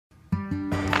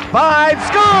Vide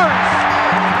scores!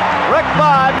 Rick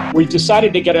Vide. We've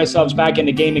decided to get ourselves back in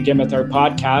the game again with our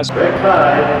podcast. Rick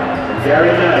Vide and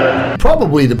Gary Madden.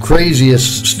 Probably the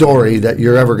craziest story that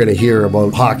you're ever going to hear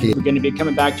about hockey. We're going to be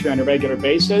coming back to you on a regular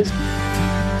basis.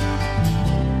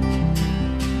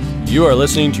 You are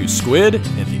listening to Squid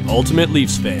and the Ultimate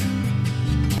Leafs Fan.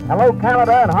 Hello,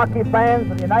 Canada and hockey fans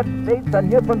of the United States and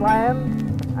Newfoundland,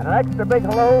 and an extra big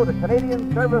hello to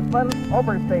Canadian servicemen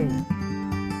overseas.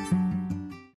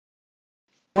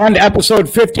 On to episode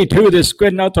 52 of the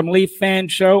Squid and Ultimate Leaf Fan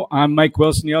Show. I'm Mike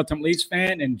Wilson, the Ultimate Leafs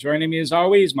Fan, and joining me as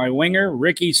always, my winger,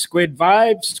 Ricky Squid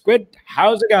Vibes. Squid,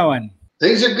 how's it going?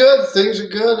 Things are good.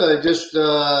 I just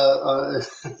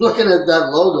looking at that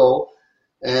logo,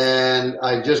 and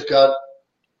I just got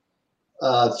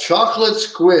chocolate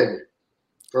squid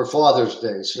for Father's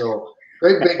Day. So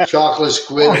great big chocolate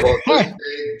squid about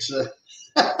this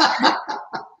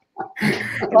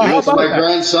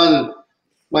big.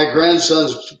 My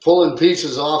grandson's pulling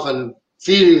pieces off and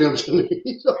feeding them to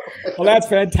me. Well, that's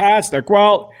fantastic.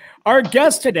 Well, our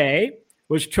guest today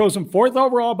was chosen 4th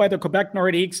overall by the Quebec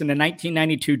Nordiques in the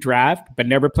 1992 draft, but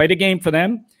never played a game for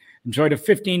them. Enjoyed a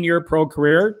 15-year pro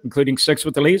career, including 6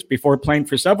 with the Leafs, before playing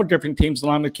for several different teams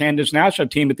along with Canada's national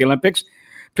team at the Olympics.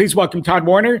 Please welcome Todd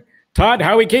Warner. Todd,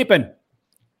 how are we keeping?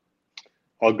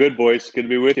 All good, boys. Good to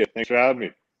be with you. Thanks for having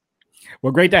me.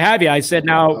 Well, great to have you. I said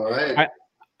now, all right.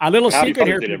 A little Happy secret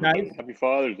Father's here, Day, guys. Happy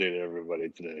Father's Day to everybody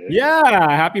today. Yeah,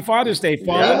 happy Father's Day.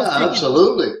 Yeah,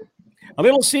 absolutely. A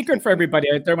little secret for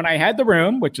everybody out there. When I had the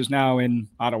room, which is now in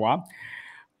Ottawa,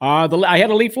 I had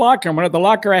a Leaf locker, and one of the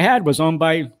locker I had was owned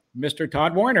by Mr.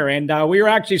 Todd Warner, and we were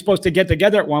actually supposed to get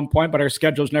together at one point, but our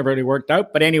schedules never really worked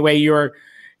out. But anyway, you're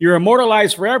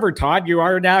immortalized forever, Todd. You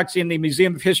are now actually in the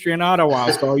Museum of History in Ottawa,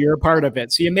 so you're a part of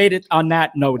it. So you made it on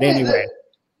that note anyway.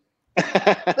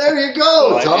 There you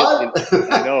go, Todd.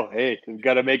 I know. Hey, we've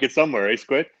got to make it somewhere, eh,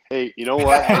 Squid? Hey, you know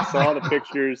what? I saw the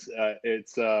pictures. I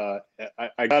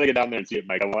got to get down there and see it,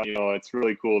 Mike. It's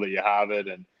really cool that you have it,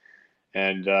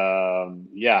 and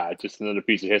yeah, just another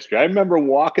piece of history. I remember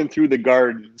walking through the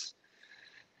gardens,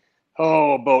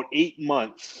 about 8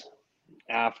 months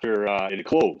after it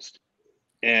closed,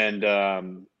 and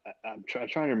I'm trying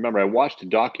to remember. I watched a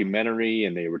documentary,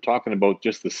 and they were talking about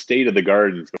just the state of the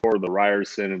gardens before the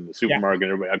Ryerson and the supermarket.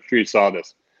 And everybody, I'm sure you saw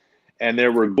this. And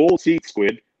there were gold seats,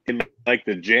 Squid, in like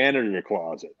the janitor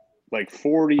closet, like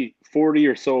 40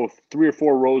 or so, 3 or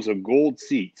 4 rows of gold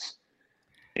seats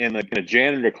in a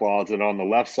janitor closet on the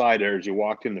left side there as you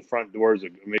walked in the front doors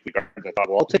of the gardens. I thought,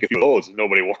 well, I'll take a few of those if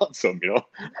nobody wants them,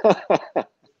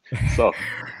 So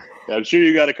I'm sure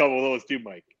you got a couple of those too,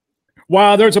 Mike.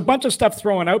 Well, there's a bunch of stuff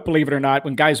thrown out, believe it or not,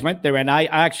 when guys went there. And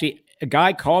a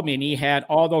guy called me and he had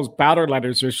all those Ballard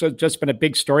letters. There's just been a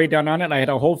big story done on it. And I had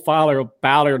a whole file of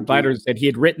Ballard letters that he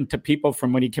had written to people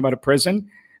from when he came out of prison.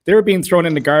 They were being thrown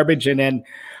in the garbage. And then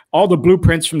all the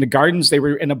blueprints from the gardens, they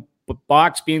were in a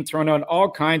box being thrown out, all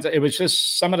kinds of, it was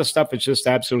just, some of the stuff is just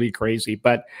absolutely crazy.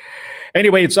 But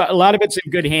anyway, it's a lot of it's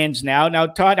in good hands now. Now,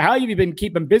 Todd, how have you been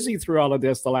keeping busy through all of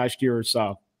this the last year or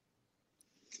so?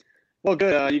 Well,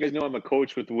 good. You guys know I'm a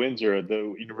coach with Windsor at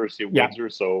the University of Windsor,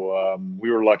 so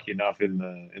we were lucky enough in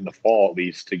the fall at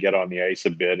least to get on the ice a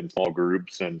bit in small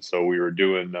groups, and so we were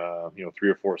doing 3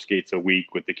 or 4 skates a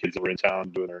week with the kids that were in town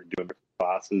doing their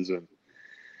classes, and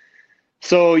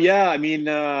so I mean,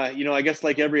 I guess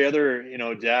like every other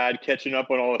dad catching up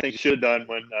on all the things you should have done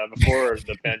when before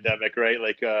the pandemic, right?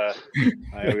 Like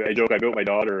I joke, I built my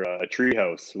daughter a tree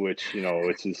house, which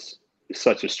it's just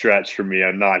such a stretch for me.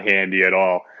 I'm not handy at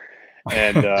all.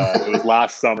 And it was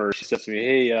last summer. She said to me,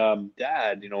 "Hey,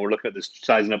 Dad, we're looking at this,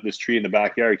 sizing up this tree in the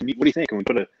backyard. What do you think? Can we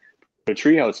put a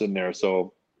tree house in there?"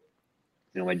 So,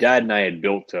 my dad and I had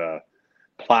built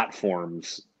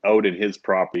platforms out in his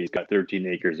property. He's got 13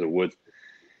 acres of woods,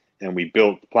 and we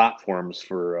built platforms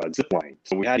for zip line.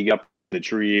 So we had to get up the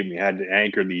tree, and we had to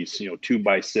anchor these,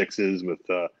 2x6s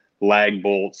with lag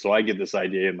bolts. So I get this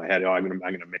idea in my head. I'm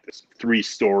gonna make this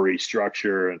 3-story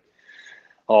structure and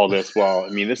all this. Well, I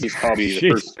mean, this is probably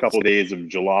the first couple of days of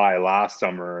July last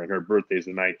summer, and her birthday's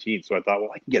the 19th. So I thought,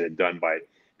 well, I can get it done by a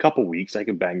couple weeks. I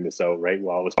can bang this out, right?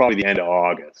 Well, it was probably the end of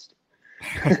August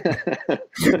by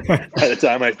the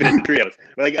time I finished the tree house.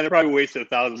 But I probably wasted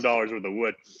 $1,000 worth of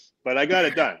wood, but I got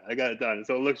it done.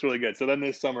 So it looks really good. So then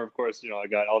this summer, of course, I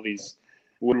got all these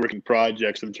woodworking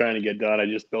projects I'm trying to get done. I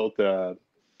just built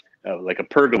like a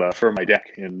pergola for my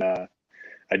deck, and I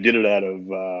did it out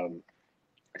of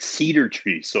cedar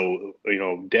trees. So,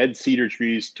 dead cedar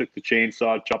trees, took the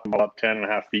chainsaw, chopped them all up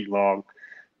 10.5 feet long,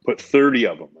 put 30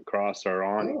 of them across our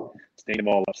awning, stained them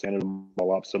all up, sanded them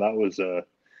all up. So that was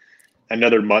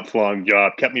another month-long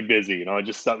job. Kept me busy. You're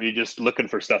just looking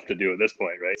for stuff to do at this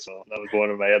point, right? So that was one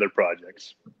of my other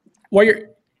projects. Well, you're.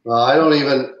 I don't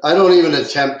even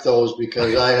attempt those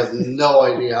because I have no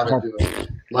idea how to do it.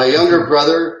 My younger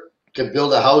brother could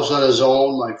build a house on his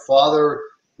own. My father,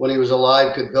 when he was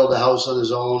alive, could build a house on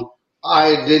his own.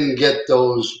 I didn't get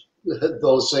those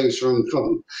things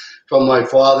from my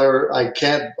father. I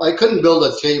couldn't build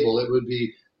a table. It would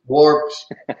be warped,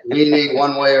 leaning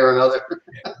one way or another.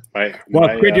 My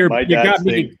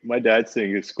dad's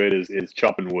thing is Squid is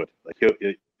chopping wood. Like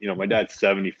my dad's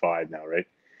 75 now, right?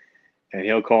 And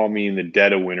he'll call me in the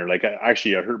dead of winter. Like I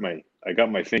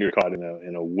got my finger caught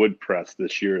in a wood press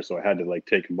this year, so I had to like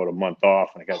take about a month off,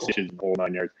 and I got stitches in the whole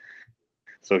 9 yards.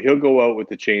 So he'll go out with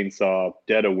the chainsaw,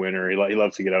 dead of winter. He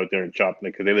loves to get out there and chop,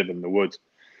 because they live in the woods.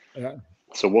 Yeah.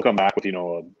 So we'll come back with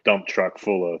a dump truck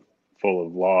full of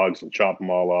logs and chop them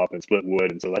all up and split wood.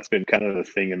 And so that's been kind of the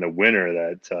thing in the winter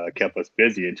that kept us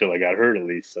busy until I got hurt, at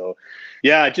least. So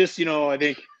yeah, just I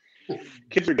think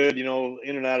kids are good, in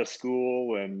and out of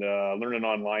school and learning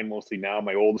online mostly now.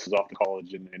 My oldest is off to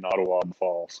college in Ottawa in the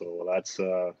fall, so that's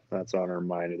on our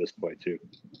mind at this point too.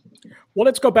 Well,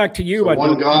 let's go back to you. So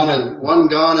one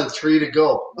gone and 3 to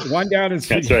go. One down and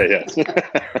 3. That's right. Yes.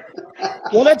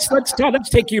 Well, let's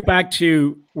take you back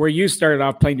to where you started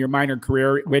off playing your minor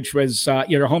career, which was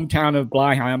your hometown of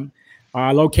Blyheim,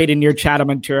 located near Chatham,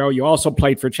 Ontario. You also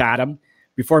played for Chatham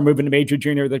before moving to Major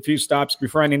Junior with a few stops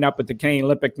before ending up with the Canadian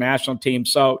Olympic national team.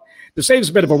 So to say it's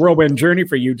a bit of a whirlwind journey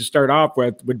for you to start off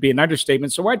with would be an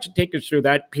understatement. So why don't you take us through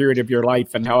that period of your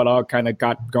life and how it all kind of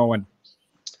got going?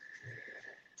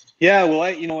 Yeah, well,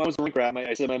 I was a rink rat.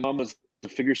 I said my mom was a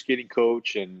figure skating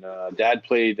coach, and Dad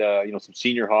played, some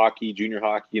senior hockey, junior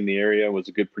hockey in the area. Was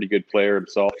a pretty good player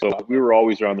himself. So we were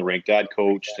always around the rink. Dad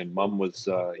coached, and Mom was,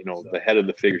 the head of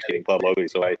the figure skating club locally.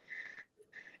 So I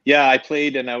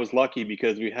played, and I was lucky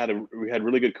because we had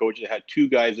really good coaches. I had 2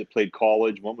 guys that played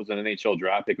college. One was an NHL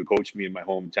draft pick who coached me in my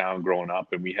hometown growing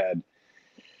up, and we had,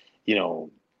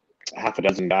 half a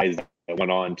dozen guys that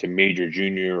went on to major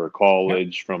junior or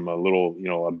college from a little,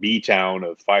 a B town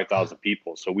of 5,000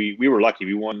 people. So we were lucky.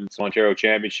 We won some Ontario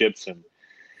championships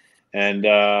but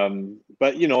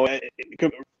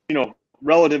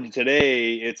relative to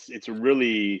today, it's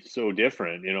really so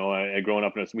different. Growing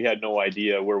up in this, we had no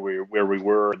idea where we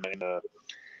were, and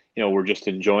we're just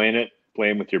enjoying it,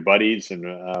 playing with your buddies, and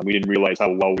we didn't realize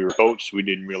how well we were coached. We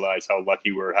didn't realize how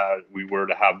lucky we were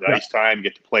to have the ice time,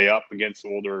 get to play up against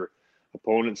older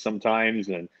opponents sometimes,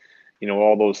 and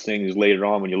all those things later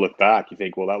on when you look back, you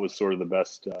think, well, that was sort of the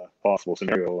best possible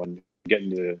scenario, and getting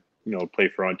to play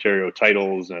for Ontario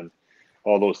titles and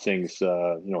all those things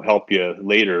help you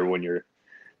later when you're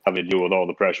having to deal with all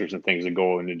the pressures and things that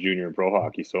go into junior and pro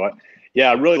hockey. So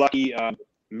really lucky.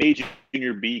 Made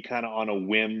junior B kind of on a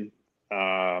whim,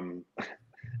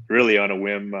 really on a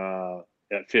whim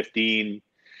at 15.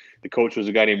 The coach was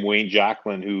a guy named Wayne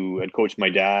Jacklin, who had coached my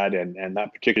dad. And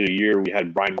that particular year, we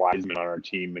had Brian Wiseman on our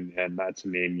team. And that's a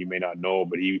name you may not know,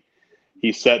 but he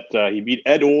beat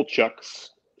Ed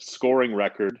Olchuk's scoring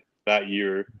record that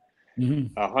year.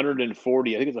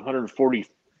 140, I think it's 144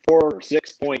 or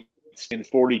 6 points in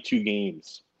 42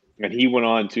 games. And he went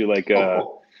on to a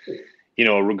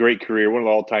great career, one of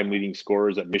the all-time leading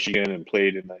scorers at Michigan, and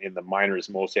played in the minors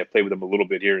mostly. I played with him a little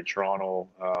bit here in Toronto.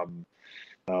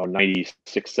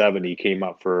 96-7, he came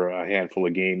up for a handful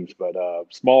of games, but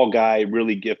small guy,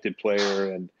 really gifted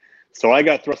player. And so I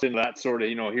got thrust into that sort of,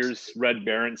 here's Red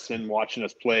Berenson watching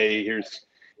us play. Here's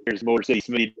Motor City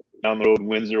Smitty down the road in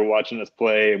Windsor watching us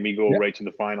play, and we go right to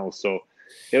the finals. So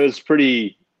it was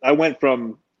pretty, I went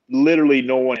from literally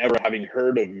no one ever having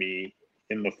heard of me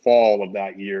in the fall of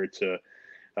that year to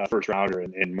first rounder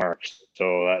in March.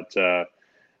 So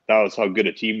that was how good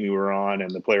a team we were on,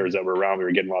 and the players that were around, we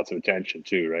were getting lots of attention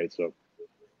too, right? So,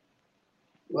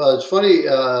 well, it's funny,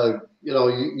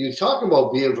 you talk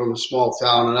about being from a small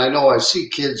town, and I know I see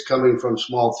kids coming from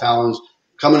small towns,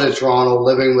 coming to Toronto,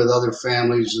 living with other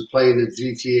families, playing the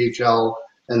GTHL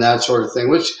and that sort of thing,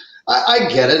 which I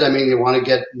get it. I mean, you want to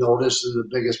get noticed in the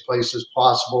biggest places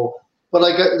possible. But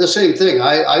the same thing.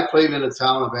 I played in a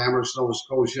town of Amherst, Nova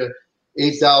Scotia,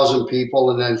 8,000 people,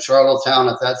 and then Charlottetown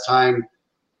at that time,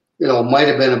 might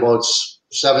have been about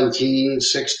 17,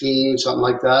 16, something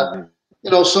like that.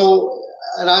 So,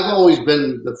 and I've always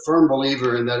been the firm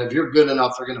believer in that if you're good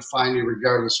enough, they're going to find you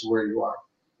regardless of where you are.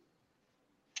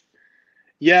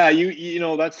 Yeah, I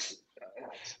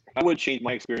would change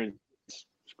my experience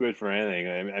Squid for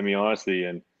anything. I mean, honestly,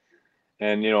 and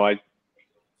the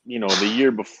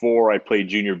year before I played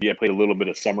junior B, I played a little bit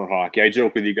of summer hockey. I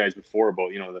joked with you guys before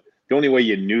about, the only way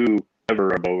you knew ever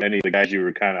about any of the guys you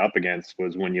were kind of up against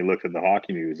was when you looked at the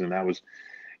hockey news, and that was,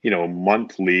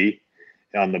 monthly.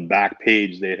 On the back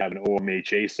page, they'd have an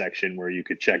OMHA section where you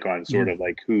could check on sort of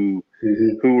like who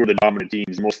were the dominant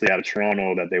teams, mostly out of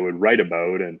Toronto, that they would write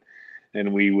about, and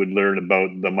we would learn about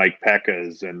the Mike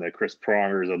Pekkas and the Chris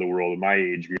Prongers of the world, in my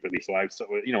age group at least. So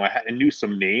I knew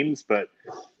some names, but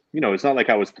it's not like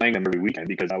I was playing them every weekend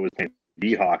because I was playing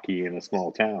B hockey in a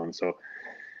small town. So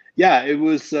yeah, it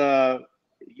was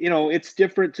it's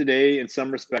different today in some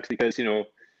respects because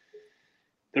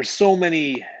there's so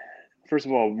many. First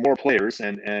of all, more players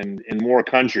and in more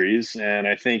countries. And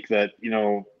I think that,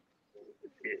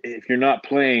 if you're not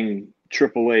playing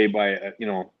AAA by a,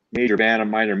 major band or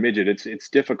minor midget, it's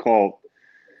difficult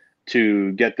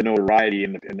to get the notoriety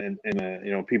and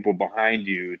the people behind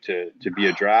you to be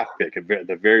a draft pick at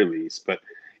the very least. But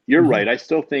you're right. I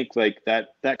still think like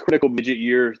that critical midget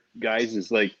year, guys,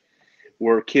 is like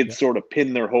where kids sort of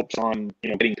pin their hopes on,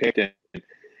 getting picked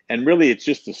and really it's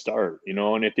just the start,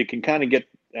 and if they can kind of get,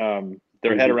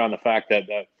 their head around the fact that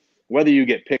whether you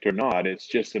get picked or not, it's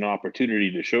just an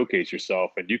opportunity to showcase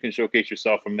yourself, and you can showcase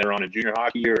yourself from there on in junior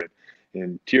hockey or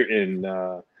in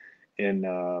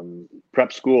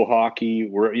prep school hockey,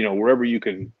 wherever you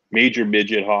can, major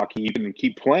midget hockey, you can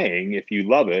keep playing if you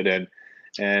love it,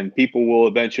 and people will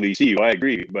eventually see you. I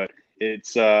agree, but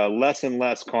it's less and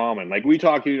less common. Like we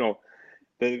talk,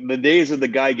 the days of the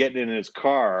guy getting in his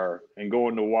car and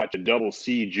going to watch a double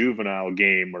C juvenile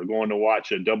game or going to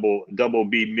watch a double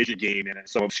B midget game in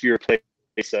some obscure place,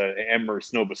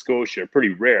 Amherst, Nova Scotia, are pretty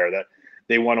rare. That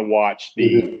they want to watch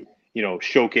the,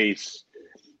 showcase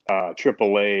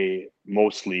AAA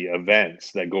mostly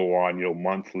events that go on,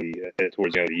 monthly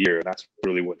towards the end of the year. And that's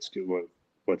really what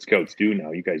scouts do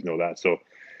now. You guys know that. So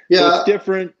it's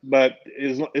different, but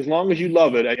as long as you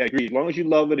love it, I agree. As long as you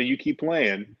love it and you keep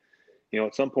playing,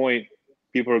 at some point,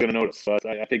 people are going to notice. So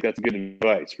I think that's good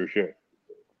advice for sure.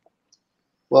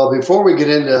 Well, before we get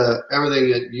into everything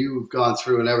that you've gone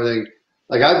through and everything,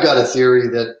 like I've got a theory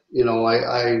that, the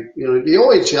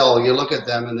OHL, you look at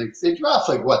them and they draft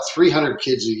 300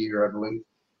 kids a year, I believe.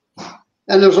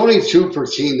 And there's only 2 per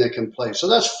team that can play. So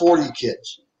that's 40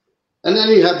 kids. And then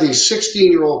you have these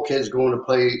 16-year-old kids going to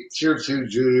play Tier 2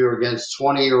 junior against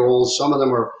 20-year-olds. Some of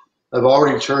them have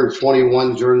already turned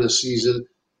 21 during the season.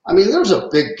 I mean, there's a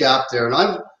big gap there, and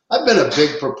I've been a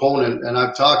big proponent, and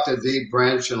I've talked to Dave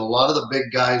Branch and a lot of the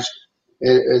big guys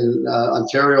in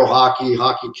Ontario Hockey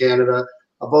Canada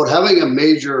about having a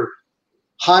major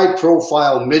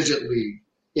high-profile midget league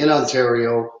in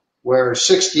Ontario where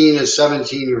 16 and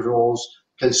 17-year-olds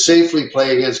can safely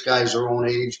play against guys their own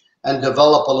age and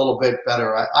develop a little bit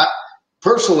better. I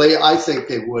personally, I think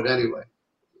they would anyway.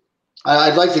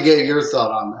 I'd like to get your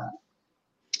thought on that.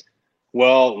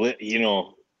 Well,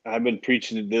 I've been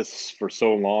preaching this for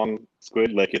so long,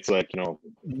 Squid.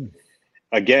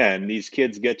 Again, these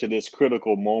kids get to this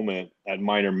critical moment at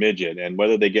minor midget, and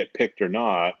whether they get picked or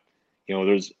not,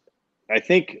 I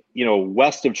think,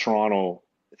 west of Toronto,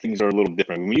 things are a little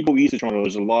different. When you go east of Toronto,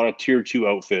 there's a lot of Tier 2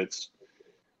 outfits,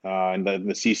 and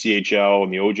the CCHL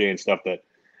and the OJ and stuff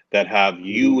that have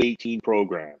U18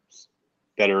 programs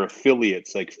that are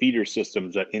affiliates, like feeder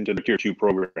systems into the Tier 2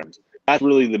 programs. That's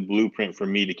really the blueprint for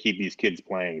me to keep these kids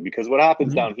playing, because what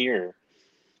happens down here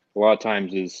a lot of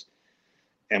times is,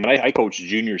 and when I coached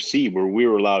junior C, where we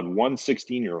were allowed 1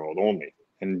 16-year-old only,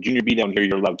 and junior B down here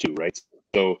you're allowed 2, right?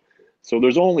 So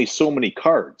there's only so many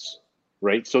cards,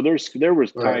 right? So there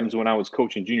was times when I was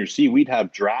coaching junior C, we'd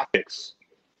have draft picks,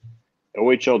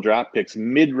 OHL draft picks,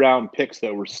 mid-round picks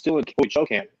that were still in OHL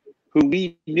camp, who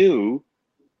we knew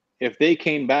if they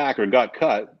came back or got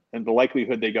cut, and the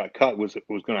likelihood they got cut was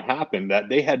going to happen, that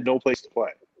they had no place to play,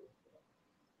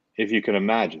 if you can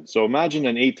imagine. So imagine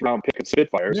an 8th round pick of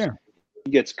Spitfires. Yeah.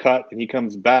 He gets cut and he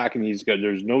comes back and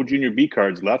there's no junior B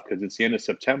cards left because it's the end of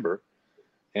September,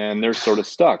 and they're sort of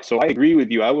stuck. So I agree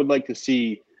with you. I would like to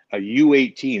see a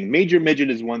U18. Major midget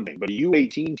is one thing, but a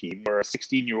U18 team where a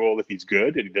 16-year-old, if he's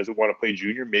good and he doesn't want to play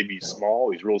junior, maybe he's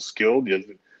small, he's real skilled, he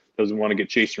doesn't want to get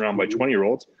chased around by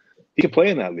 20-year-olds, he can play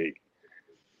in that league.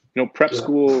 Prep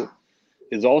school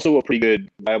is also a pretty good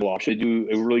viable option. They do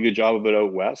a really good job of it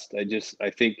out west. I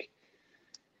think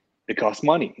it costs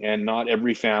money, and not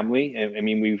every family. And I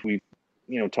mean, we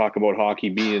talk about hockey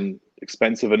being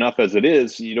expensive enough as it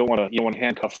is. You don't want to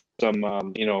handcuff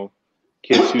some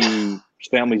kids whose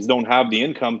families don't have the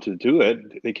income to do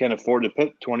it. They can't afford to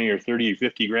put 20 or 30 or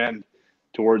 50 grand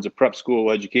towards a prep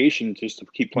school education just to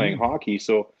keep playing hockey.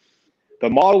 So the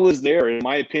model is there, in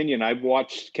my opinion. I've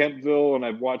watched Kempville and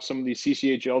I've watched some of these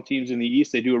CCHL teams in the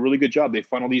East. They do a really good job. They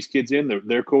funnel these kids in.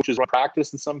 Their coaches run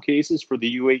practice in some cases for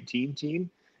the U18 team,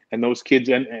 and those kids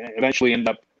eventually end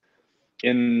up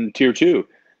in Tier 2.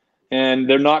 And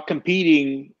they're not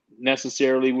competing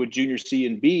necessarily with junior C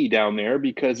and B down there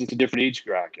because it's a different age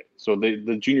bracket. So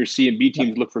the junior C and B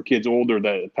teams look for kids older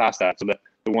that past that, so that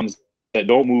the ones that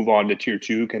don't move on to Tier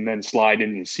 2 can then slide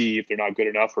into C if they're not good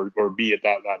enough, or B at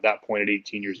that point at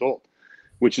 18 years old,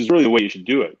 which is really the way you should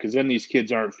do it, because then these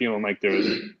kids aren't feeling like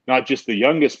they're not just the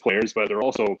youngest players, but they're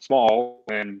also small,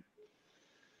 and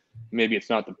maybe it's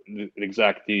not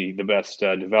exactly the best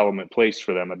development place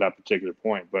for them at that particular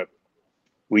point. But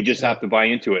we just have to buy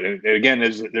into it. And again,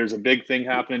 there's a big thing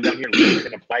happening down here. We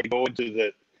can apply to go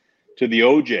into the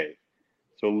OJ.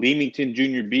 So Leamington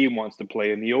Junior B wants to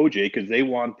play in the OJ because they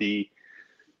want the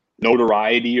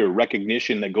notoriety or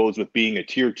recognition that goes with being a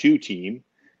Tier 2 team,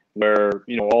 where,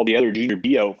 you know, all the other Junior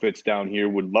B outfits down here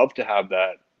would love to have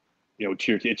that, you know,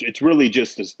 Tier 2. It's really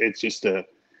just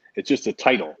a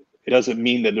title. It doesn't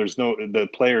mean that the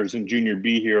players in Junior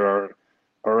B here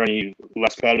are any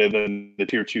less competitive than the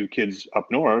Tier 2 kids up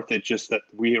north. It's just that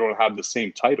we don't have the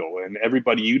same title, and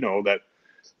everybody, you know, that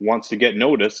wants to get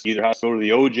noticed either has to go to the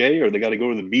OJ or they got to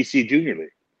go to the BC Junior League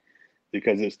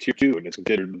because it's Tier 2 and it's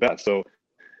considered the best. So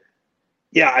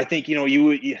yeah, I think, you know,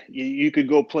 you could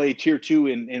go play Tier 2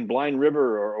 in Blind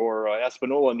River or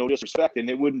Espanola, no disrespect, and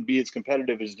it wouldn't be as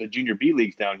competitive as the Junior B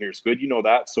leagues down here. It's good, you know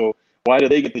that. So why do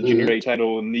they get the Junior A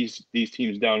title and these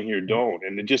teams down here don't?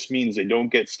 And it just means they don't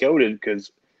get scouted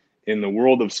because in the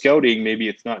world of scouting, maybe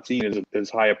it's not seen as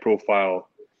high a profile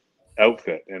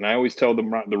outfit. And I always tell them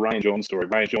the Ryan Jones story.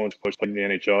 Ryan Jones played in the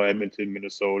NHL, Edmonton,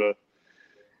 Minnesota,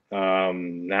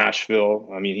 Nashville.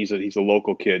 I mean, he's a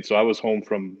local kid. So I was home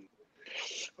from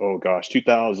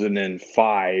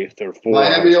 2005 or 4.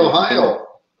 Miami, Ohio.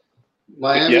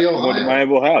 Miami,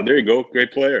 Ohio. There you go.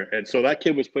 Great player. And so that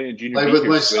kid was playing junior B with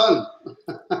my son.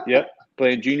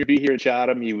 Playing junior B here in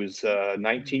Chatham. He was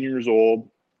 19 years old.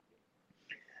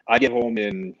 I get home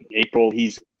in April.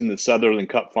 He's in the Sutherland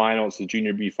Cup final. It's the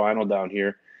junior B final down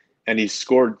here. And he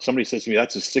scored, somebody says to me,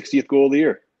 that's his 60th goal of the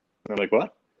year. And I'm like,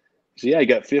 what? So yeah, he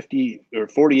got 50 or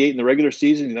 48 in the regular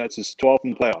season, and that's his 12th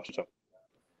in the playoffs or something.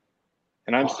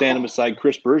 And I'm standing beside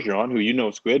Chris Bergeron, who you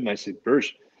know, Squid, and I said,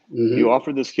 Berge, you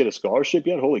offered this kid a scholarship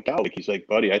yet? Holy cow. Like, he's like,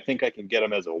 buddy, I think I can get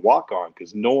him as a walk-on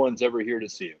because no one's ever here to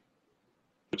see him,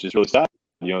 which is really sad.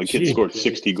 You know, the kid scored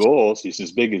 60 goals. He's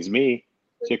as big as me,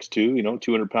 6'2", you know,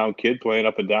 200-pound kid playing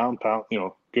up and down, you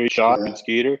know, great shot and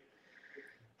skater.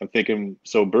 I'm thinking,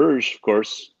 so Berge, of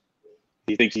course,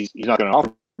 he thinks he's not going to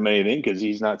offer him anything because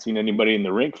he's not seen anybody in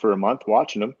the rink for a month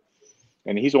watching him.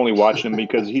 And he's only watching him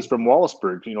because he's from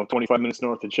Wallaceburg, you know, 25 minutes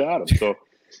north of Chatham. So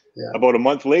about a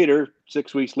month later,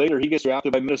 6 weeks later, he gets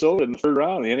drafted by Minnesota in the third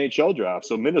round of the NHL draft.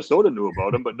 So Minnesota knew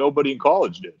about him, but nobody in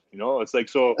college did. You know, it's like,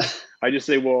 so I just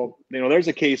say, well, you know, there's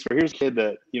a case where here's a kid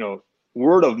that, you know,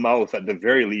 word of mouth at the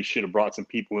very least should have brought some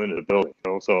people into the building.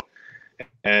 You know, so,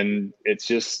 and it's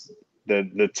just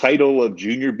the title of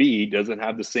Junior B doesn't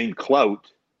have the same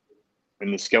clout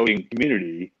in the scouting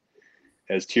community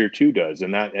as Tier 2 does,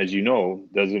 and that, as you know,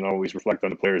 doesn't always reflect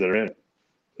on the players that are in it.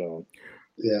 So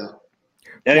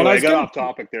anyway, I got off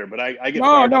topic there, but I get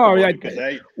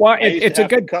because it's a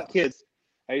good cut kids.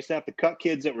 I used to have to cut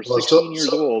kids that were 16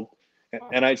 years old,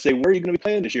 and I'd say, "Where are you going to be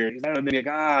playing this year?" And they'd be like,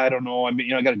 "I don't know. I mean,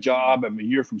 you know, I got a job. I'm a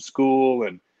year from school,"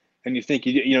 and you think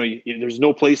there's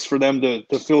no place for them to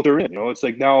filter in. You know, it's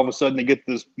like now all of a sudden they get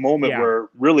this moment where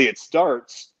really it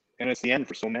starts and it's the end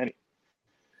for so many.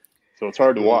 So it's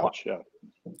hard to watch. Yeah.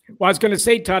 Well, I was going to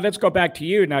say, Todd, let's go back to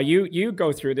you. Now, you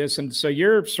go through this, and so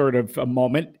you're sort of a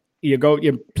moment. You're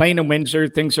playing in Windsor.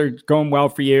 Things are going well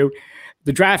for you.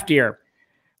 The draft year.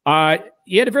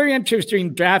 You had a very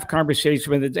interesting draft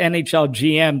conversation with the NHL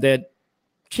GM that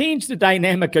changed the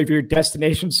dynamic of your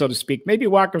destination, so to speak. Maybe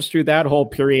walk us through that whole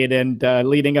period and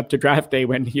leading up to draft day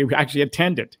when you actually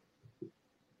attended.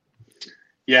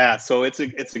 Yeah, so it's a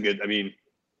good. I mean,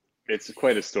 it's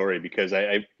quite a story because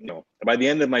I by the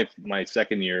end of my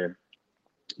second year,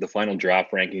 the final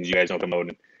draft rankings, you guys know them out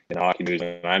in Hockey News,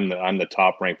 and I'm the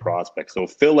top ranked prospect. So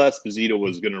Phil Esposito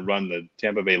was going to run the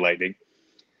Tampa Bay Lightning,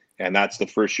 and that's the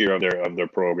first year of their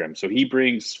program. So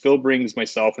Phil brings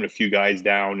myself and a few guys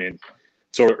down in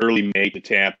sort of early May to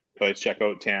Tampa. Check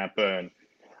out Tampa, and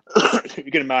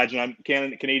you can imagine I'm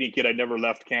a Canadian kid. I'd never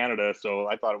left Canada, so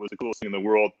I thought it was the coolest thing in the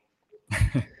world.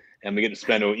 And we get to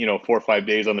spend 4 or 5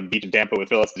 days on the beach in Tampa with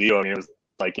Phil Esposito. I mean, it was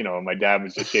like, my dad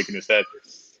was just shaking his head.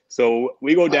 So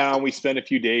we go down, we spend a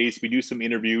few days, we do some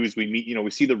interviews, we meet,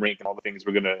 we see the rink and all the things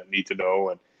we're going to need to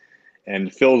know.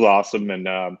 And Phil's awesome. And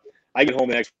I get home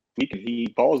the next week and he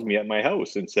calls me at my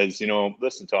house and says,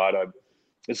 listen, Todd,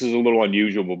 this is a little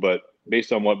unusual, but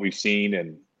based on what we've seen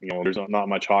and there's not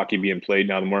much hockey being played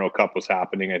now. The Memorial Cup was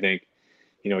happening, I think.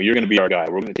 You're going to be our guy.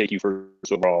 We're going to take you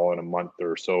first overall in a month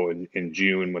or so in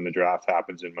June when the draft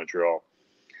happens in Montreal.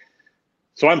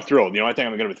 So I'm thrilled. I think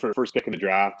I'm going to be the first pick in the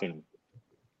draft. And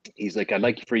he's like, I'd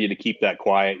like for you to keep that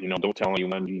quiet. Don't tell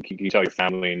anyone. You can tell your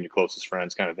family and your closest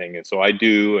friends kind of thing. And so I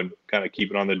do, and kind of keep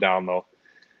it on the down low.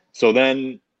 So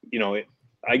then,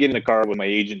 I get in the car with my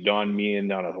agent, Don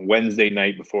Meehan, on a Wednesday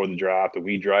night before the draft, and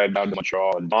we drive down to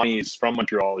Montreal. And Donnie's from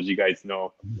Montreal, as you guys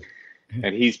know.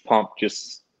 And he's pumped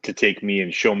just to take me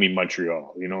and show me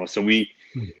Montreal, So we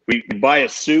buy a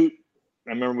suit.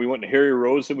 I remember we went to Harry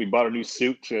Rosen. We bought a new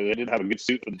suit. So they didn't have a good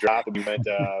suit for the draft. And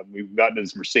we got in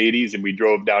his Mercedes and we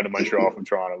drove down to Montreal from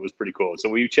Toronto. It was pretty cool. So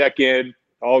we check in,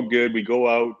 all good. We go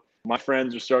out. My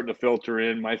friends are starting to filter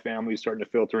in. My family's starting to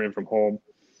filter in from home.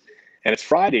 And it's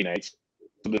Friday night.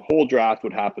 So the whole draft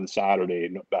would happen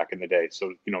Saturday back in the day.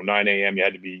 So, 9 a.m. you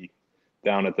had to be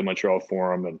down at the Montreal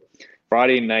Forum. And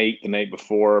Friday night, the night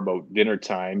before, about dinner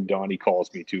time, Donnie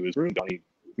calls me to his room. Donnie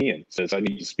Meehan says, I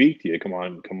need to speak to you. Come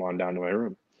on down to my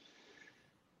room.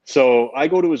 So I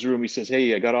go to his room. He says,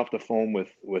 hey, I got off the phone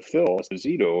with Phil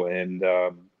Esposito,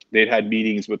 and they'd had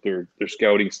meetings with their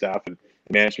scouting staff and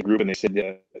management group, and they said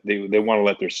they want to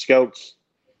let their scouts,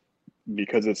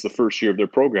 because it's the first year of their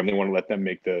program, they want to let them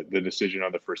make the decision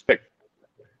on the first pick.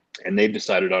 And they've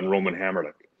decided on Roman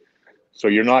Hamrlik. So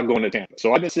you're not going to Tampa.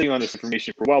 So I've been sitting on this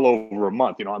information for well over a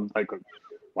month. I'm like,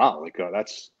 wow,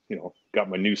 that's, got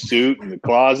my new suit in the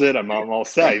closet. I'm all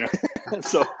set.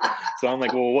 So I'm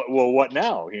like, well, what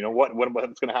now?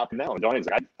 What's going to happen now? And Donnie's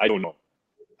like, I don't know.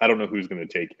 I don't know who's going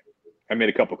to take it. I made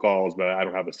a couple calls, but I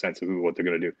don't have a sense of what they're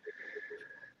going to do.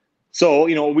 So,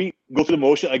 we go through the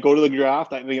motion. I go to the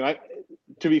draft. I mean,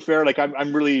 to be fair, like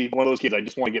I'm really one of those kids. I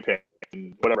just want to get picked,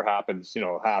 and whatever happens,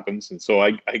 happens. And so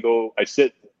I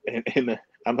sit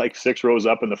I'm like 6 rows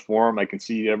up in the forum. I can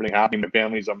see everything happening. My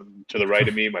family's to the right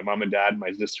of me, my mom and dad,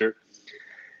 my sister,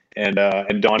 and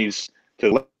Donnie's to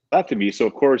the left of me. So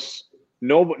of course,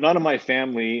 none of my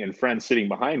family and friends sitting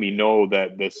behind me know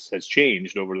that this has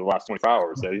changed over the last 24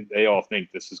 hours. They all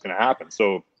think this is going to happen.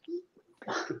 So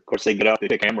of course they get up, they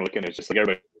take Hamrlik, and it's just like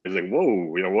everybody's like, whoa,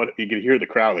 what? You can hear the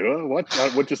crowd like, oh,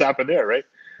 what just happened there, right?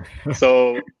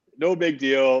 So no big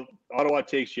deal. Ottawa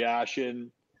takes Yashin.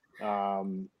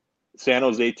 San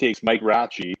Jose takes Mike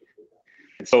Ratchie.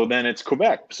 So then it's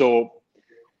Quebec. So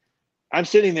I'm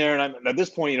sitting there, and I'm at this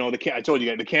point, I told you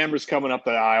guys, the camera's coming up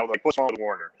the aisle. Like, what's wrong with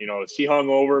Warner? Is he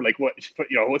hungover? Like, what?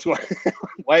 What's going?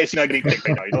 Why is he not getting picked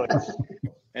right now?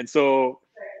 And so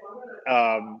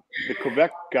the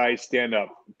Quebec guys stand up.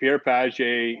 Pierre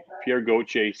Pagé, Pierre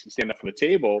Gauthier stand up from the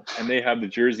table, and they have the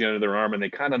jersey under their arm, and they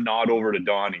kind of nod over to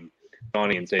Donnie,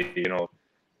 and say,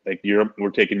 like, we're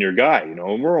taking your guy,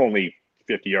 and we're only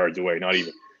 50 yards away, not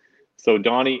even. So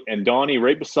Donnie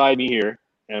right beside me here,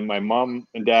 and my mom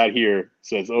and dad here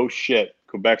says, oh shit,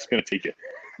 Quebec's gonna take it.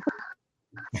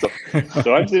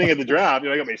 so I'm sitting at the draft,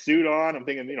 I got my suit on, I'm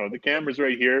thinking, the camera's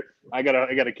right here, I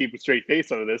gotta keep a straight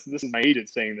face out of this. And this is my agent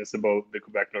saying this about the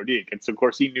Quebec Nordique. And so of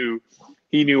course he knew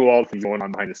all the things going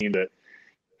on behind the scene that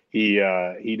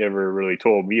he never really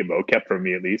told me about, kept from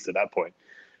me at least at that point.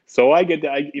 So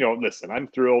listen, I'm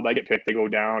thrilled. I get picked. I go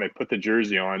down. I put the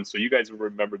jersey on. So you guys will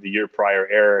remember the year prior,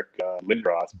 Eric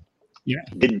Lindros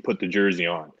didn't put the jersey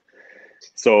on.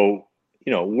 So,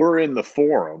 we're in the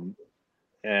forum,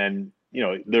 and,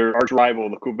 their arch rival,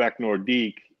 the Quebec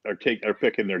Nordique, are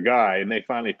picking their guy, and they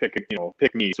finally pick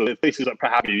me. So the faces are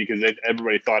happy because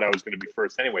everybody thought I was going to be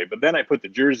first anyway. But then I put the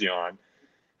jersey on,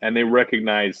 and they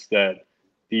recognized that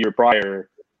the year prior,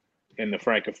 in the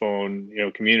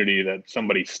Francophone, community, that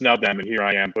somebody snubbed them, and here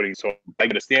I am so I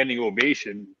get a standing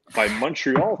ovation by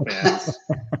Montreal fans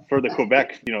for the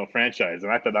Quebec, franchise,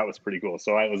 and I thought that was pretty cool.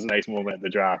 So it was a nice moment at the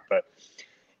draft. But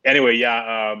anyway,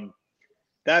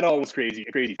 that all was crazy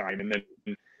time. And then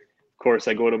of course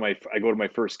I go to my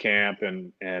first camp,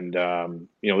 and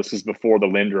this is before the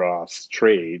Lindros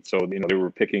trade, so they were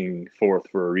picking fourth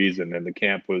for a reason, and the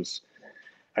camp was,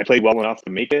 I played well enough to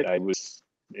make it. I was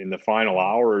in the final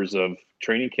hours of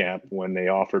training camp when they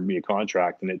offered me a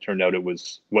contract, and it turned out it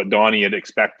was what Donnie had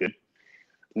expected,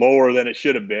 lower than it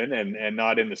should have been, and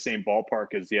not in the same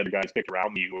ballpark as the other guys picked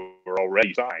around me who were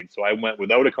already signed. So I went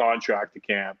without a contract to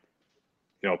camp,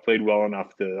 played well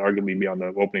enough to arguably be on the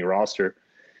opening roster.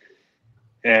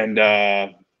 And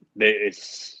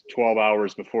it's 12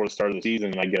 hours before the start of the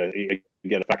season, and I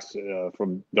get a fax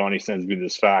from Donnie, sends me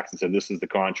this fax and said, this is the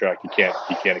contract. You can't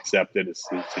accept it. It's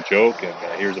a joke.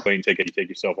 And here's a plane ticket. You take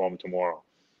yourself home tomorrow.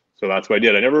 So that's what I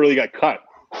did. I never really got cut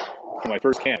for my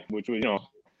first camp, which was,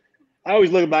 I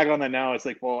always look back on that now. It's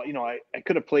like, well, I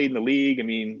could have played in the league. I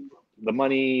mean, the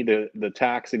money, the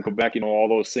tax in Quebec, all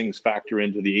those things factor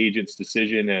into the agent's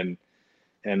decision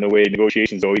and the way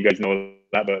negotiations go. You guys know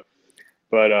that,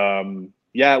 but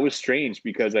yeah, it was strange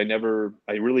because I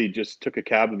really just took a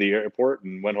cab to the airport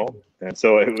and went home, and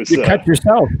so it was. You cut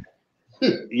yourself.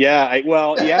 Yeah,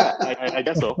 I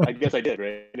guess so. I guess I did,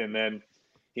 right? And then,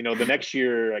 the next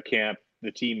year at camp,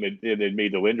 the team had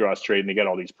made the Lindros trade and they got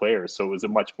all these players, so it was a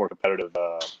much more competitive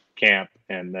camp.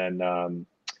 And then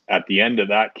at the end of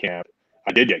that camp,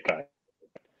 I did get cut,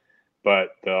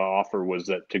 but the offer was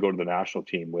to go to the national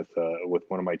team with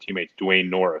one of my teammates, Dwayne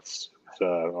Norris,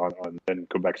 on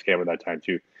Quebec's camp at that time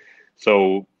too.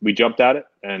 So we jumped at it,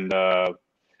 and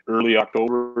early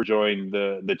October joined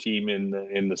the team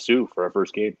in the Sioux for our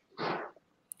first game.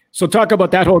 So talk about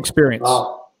that whole experience.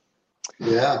 Wow.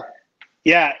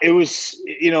 Yeah, it was,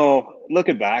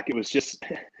 looking back, it was just,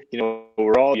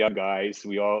 we're all young guys.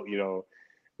 We all,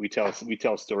 we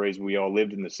tell stories. We all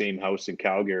lived in the same house in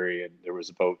Calgary, and there was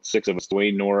about 6 of us: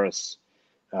 Dwayne Norris,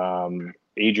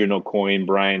 Adrian O'Coin,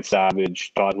 Brian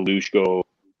Savage, Todd Halushko,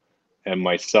 and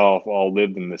myself all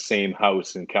lived in the same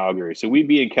house in Calgary. So we'd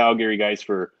be in Calgary, guys,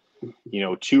 for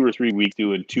 2 or 3 weeks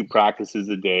doing 2 practices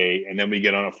a day, and then we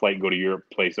get on a flight and go to Europe,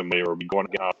 play somebody, or we go on a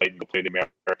flight and go play the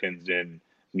Americans in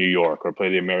New York, or play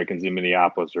the Americans in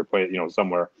Minneapolis, or play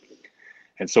somewhere.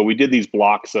 And so we did these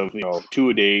blocks of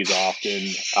 2 days, often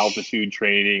altitude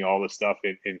training, all this stuff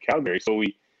in Calgary. So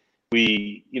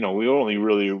we only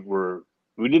really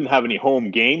we didn't have any home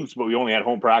games, but we only had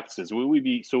home practices. We'd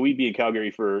be in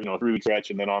Calgary for 3-week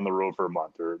stretch, and then on the road for a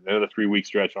month, or another 3-week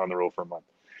stretch on the road for a month.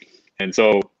 And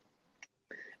so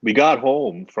we got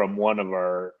home from one of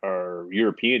our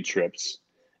European trips,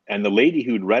 and the lady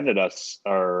who'd rented us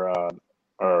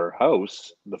our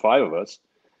house, the 5 of us,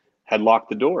 had locked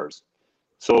the doors.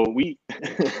 So we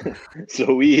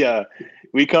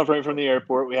come right from the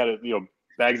airport. We had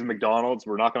bags of McDonald's.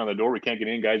 We're knocking on the door. We can't get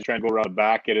in. Guys are trying to go around the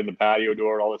back, get in the patio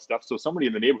door, all this stuff. So somebody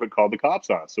in the neighborhood called the cops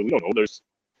on us. So we don't know. There's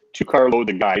 2 carloads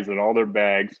of guys and all their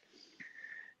bags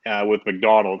with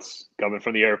McDonald's coming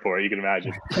from the airport. You can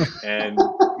imagine, and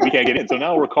we can't get in. So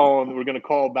now we're going to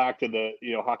call back to the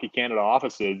Hockey Canada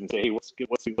offices and say, hey, what's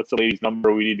the lady's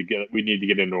number? We need to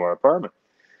get into our apartment,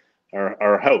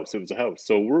 our house. It was a house.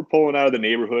 So we're pulling out of the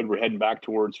neighborhood. We're heading back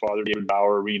towards Father David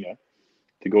Bauer Arena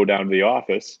to go down to the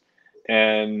office,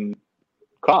 and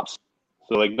cops.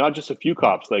 So not just a few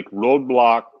cops,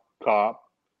 roadblock cop,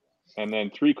 and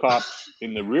then 3 cops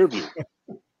in the rear view.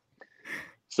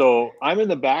 So I'm in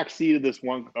the back seat of this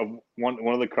one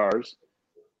of the cars,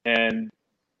 and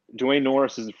Dwayne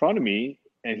Norris is in front of me,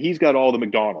 and he's got all the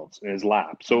McDonald's in his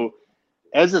lap. So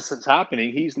as this is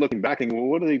happening, he's looking back and, well,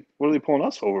 what are they pulling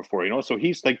us over for? So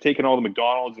he's taking all the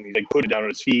McDonald's and he's putting it down on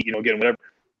his feet, getting whatever.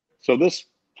 So this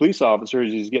police officer,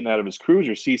 as he's getting out of his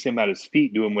cruiser, sees him at his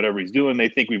feet doing whatever he's doing. They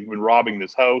think we've been robbing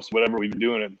this house, whatever we've been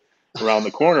doing around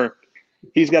the corner.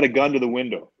 He's got a gun to the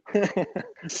window.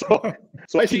 so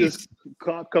I see this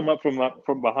cop come up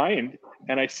from behind,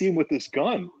 and I see him with this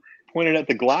gun pointed at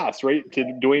the glass right to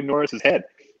Dwayne Norris's head.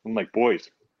 I'm like, boys,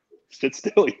 sit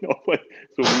still, So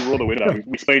we rolled the window out.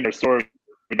 We explained our story.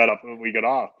 We got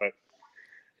off, but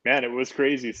man, it was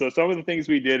crazy. So some of the things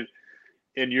we did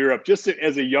in Europe, just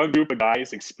as a young group of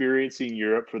guys experiencing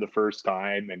Europe for the first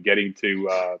time and getting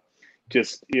to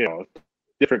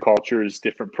different cultures,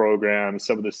 different programs,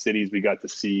 some of the cities we got to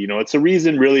see. It's a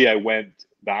reason really I went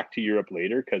back to Europe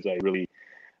later, because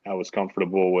I was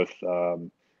comfortable with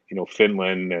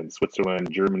Finland and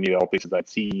Switzerland, Germany, all places I'd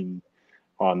seen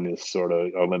on this sort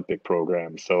of Olympic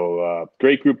program. So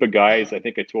great group of guys. I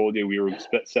think I told you we were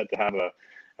set to have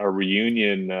a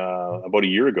reunion about a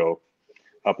year ago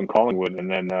up in Collingwood, and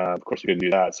then of course we couldn't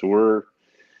do that. So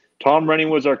Tom Rennie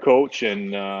was our coach,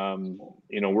 and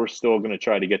we're still going to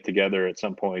try to get together at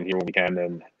some point here when we can.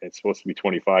 And it's supposed to be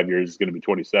 25 years. It's going to be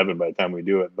 27 by the time we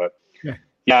do it. But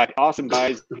yeah, awesome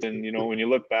guys. And when you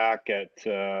look back at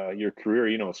your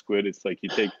career, Squid, it's you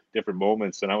take different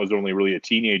moments. And I was only really a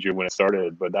teenager when it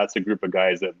started, but that's a group of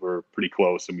guys that were pretty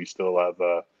close, and we still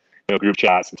have group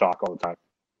chats and talk all the time.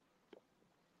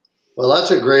 Well,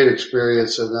 that's a great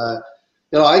experience, and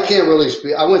I can't really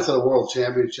speak. I went to the World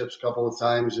Championships a couple of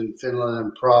times in Finland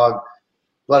and Prague,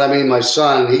 but my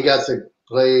son, he got to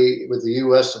play with the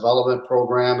U.S. development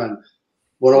program and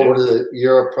went over to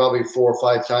Europe probably 4 or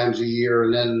 5 times a year,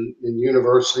 and then in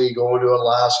university going to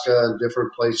Alaska and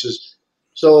different places.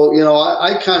 So, I'm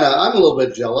a little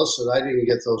bit jealous that I didn't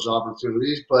get those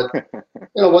opportunities, but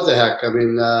what the heck?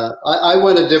 I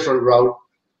went a different route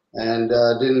and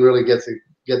didn't really get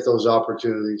those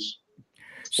opportunities.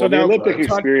 So the Olympic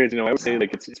experience, I would say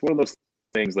it's one of those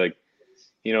things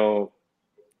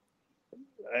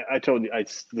I told you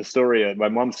the story. My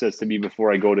mom says to me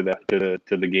before I go to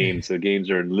the games. The games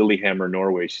are in Lillehammer,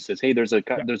 Norway. She says, "Hey, there's a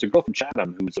girl from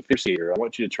Chatham who's a figure skater. I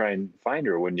want you to try and find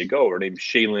her when you go. Her name's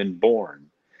Shaylin Bourne."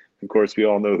 Of course, we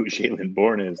all know who Shaylin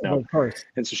Bourne is now. Of course.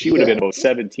 And so she would have been about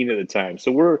 17 at the time.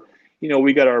 So we're,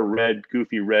 we got our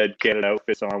goofy red Canada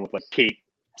outfits on with like capes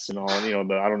and all. I don't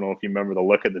know if you remember the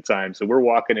look at the time. So we're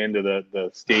walking into the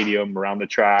stadium around the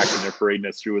track, and they're parading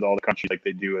us through with all the countries like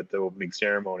they do at the opening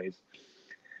ceremonies.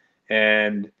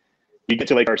 And we get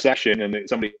to like our section, and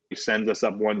somebody sends us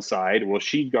up one side. Well,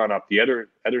 she'd gone up the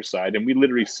other side, and we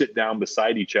literally sit down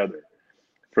beside each other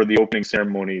for the opening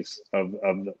ceremonies of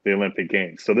the Olympic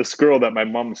Games. So this girl that my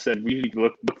mom said, we need to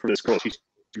look for this girl. She's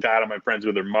dad and my friends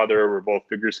with her mother. We're both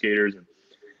figure skaters,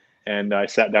 and I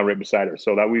sat down right beside her.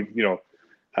 So that we've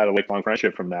had a lifelong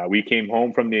friendship from that. We came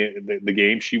home from the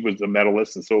game. She was a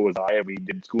medalist, and so was I. And we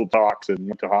did school talks and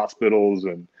went to hospitals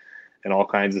and all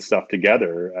kinds of stuff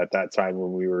together at that time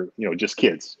when we were just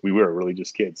kids. We were really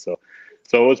just kids. So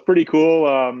it was pretty cool.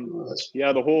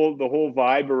 The whole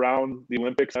vibe around the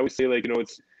Olympics. I always say, like,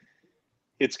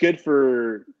 it's good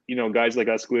for guys like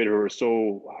us, Squid, who are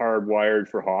so hardwired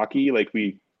for hockey. Like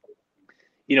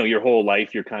your whole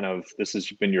life, you're kind of, this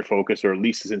has been your focus, or at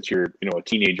least since you're a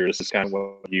teenager, this is kind of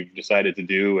what you've decided to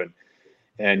do,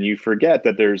 and you forget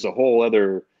that there's a whole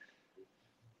other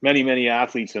many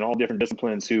athletes in all different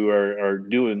disciplines who are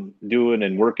doing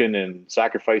and working and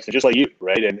sacrificing just like you,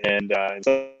 right? And in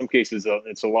some cases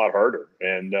it's a lot harder.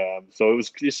 And so it was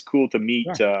just cool to meet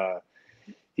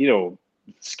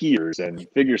skiers and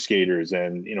figure skaters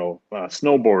and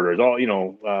snowboarders, all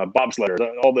bobsledders,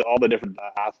 all the different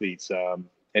athletes.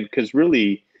 And because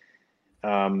really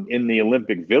in the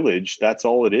Olympic Village, that's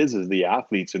all it is the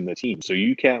athletes and the team. So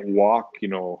you can't walk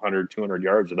 100, 200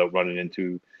 yards without running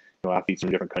into athletes from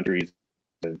different countries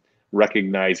and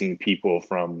recognizing people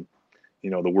from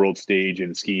the world stage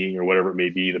in skiing or whatever it may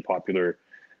be, the popular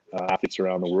athletes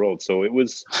around the world. So it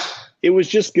was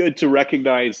just good to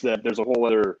recognize that there's a whole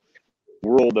other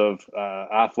world of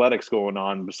athletics going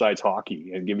on besides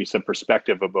hockey, and give me some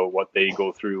perspective about what they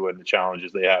go through and the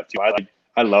challenges they have too.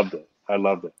 I loved it.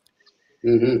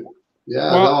 Mm-hmm.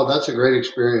 Yeah, that's a great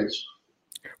experience.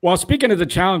 Well, speaking of the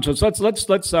challenges, let's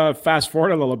fast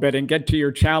forward a little bit and get to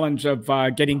your challenge of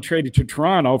getting traded to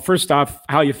Toronto. First off,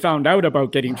 how you found out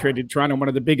about getting traded to Toronto, one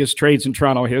of the biggest trades in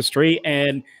Toronto history,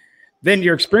 and then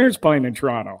your experience playing in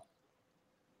Toronto.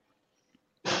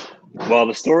 Well,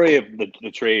 the story of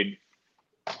the trade,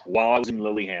 while I was in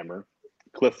Lillehammer,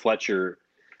 Cliff Fletcher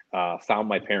found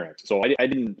my parents. So I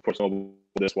didn't, of course, know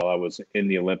this while I was in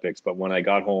the Olympics, but when I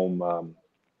got home,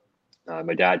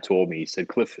 my dad told me, he said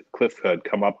Cliff had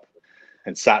come up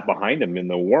and sat behind him in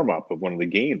the warm-up of one of the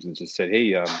games and just said,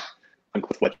 "Hey, I'm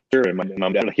Cliff Fletcher." And my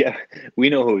mom dad, like, "Yeah, we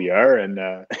know who you are." And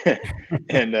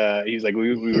and he's like,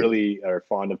 "We really are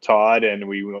fond of Todd, and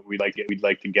we'd like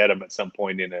to get him at some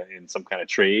point in some kind of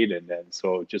trade." And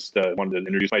so just wanted to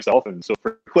introduce myself. And so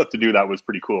for Cliff to do that was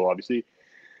pretty cool, obviously.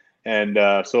 And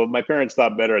so my parents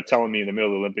thought better at telling me in the middle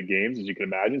of the Olympic Games, as you can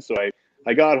imagine. So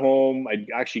I got home. I'd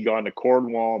actually gone to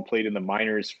Cornwall and played in the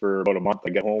minors for about a month. I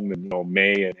got home in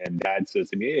May, and Dad says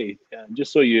to me, "Hey,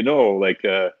 just so you know, like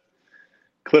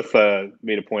Cliff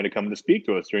made a point of coming to speak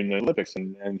to us during the Olympics,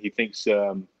 and he thinks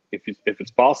if it's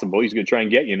possible, he's going to try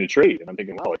and get you in a trade." And I'm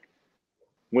thinking, wow, like,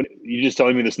 when you just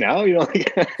telling me this now,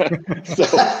 So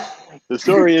the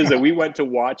story is that we went to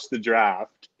watch the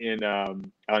draft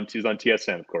on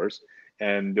TSN, of course.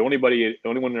 And the only one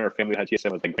in our family that had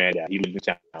TSN was my granddad. He lived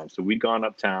in town. So we'd gone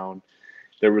uptown.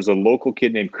 There was a local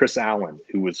kid named Chris Allen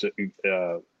who was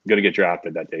going to get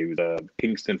drafted that day. He was a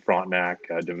Kingston Frontenac,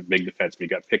 big defenseman. He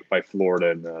got picked by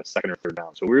Florida in the second or third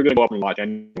round. So we were going to go up and watch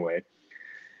anyway.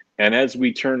 And as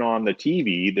we turn on the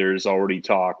TV, there's already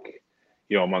talk,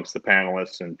 amongst the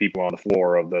panelists and people on the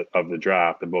floor of the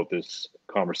draft about this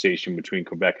conversation between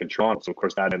Quebec and Toronto. So of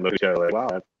course, Dad and looked at each other like,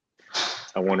 wow,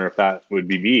 I wonder if that would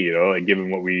be me, like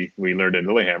given what we learned in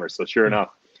Lillehammer. So sure enough,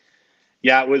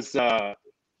 yeah, it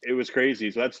was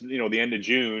crazy. So that's, the end of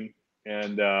June.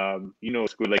 And,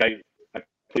 like I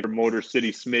played for Motor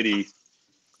City Smitty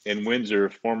in Windsor,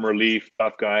 former Leaf,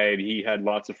 tough guy. And he had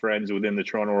lots of friends within the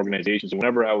Toronto organization. So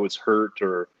whenever I was hurt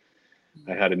or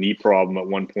I had a knee problem at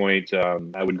one point,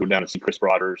 I would go down and see Chris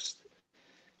Broadhurst.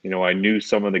 I knew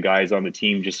some of the guys on the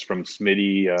team just from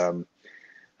Smitty,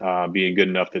 being good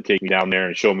enough to take me down there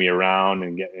and show me around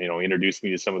and introduce me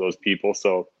to some of those people.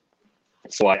 So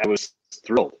I was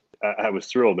thrilled. I was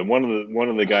thrilled. And one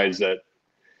of the guys that,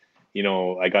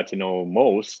 I got to know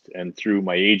most, and through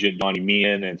my agent, Donnie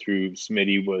Meehan, and through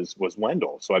Smitty was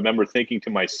Wendell. So I remember thinking to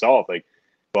myself, like,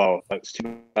 well, it's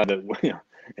too bad that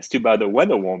it's too bad that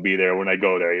Wendell won't be there when I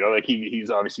go there. Like he's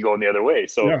obviously going the other way.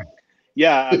 So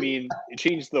yeah, I mean, it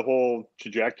changed the whole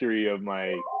trajectory of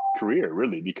my career,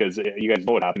 really, because you guys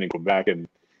know what happened in Quebec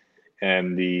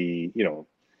and the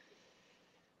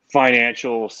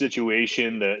financial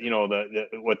situation, the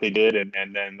what they did,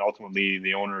 and then ultimately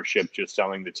the ownership just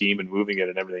selling the team and moving it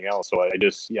and everything else. So I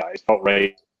felt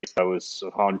right. I was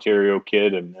an Ontario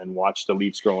kid and watched the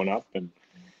Leafs growing up and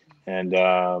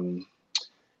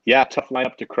tough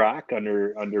lineup to crack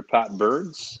under Pat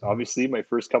Burns. Obviously, my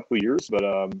first couple of years, but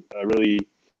I really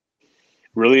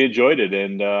enjoyed it.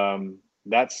 And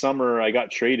that summer, I got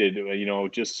traded.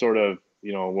 Just sort of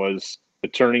was a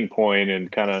turning point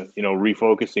and kind of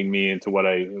refocusing me into what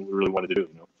I really wanted to do.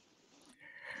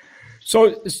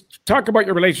 So, talk about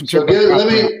your relationship.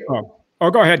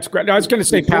 Go ahead. I was going to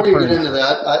say Pat Burns. Before we get into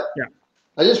that,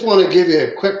 I just want to give you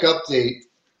a quick update.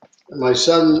 My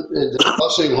son is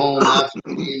busing home after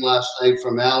the game last night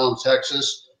from Allen,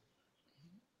 Texas.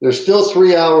 They're still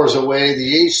 3 hours away.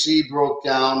 The AC broke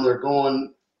down.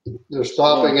 They're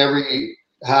stopping every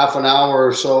half an hour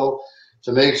or so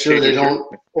to make sure they don't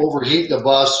overheat the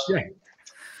bus. Yeah.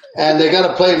 And they got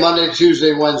to play Monday,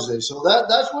 Tuesday, Wednesday. So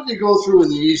that's what you go through in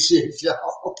the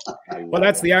ECHL. Well,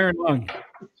 that's the iron lung.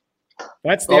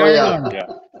 That's the iron lung. Yeah.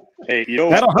 Hey,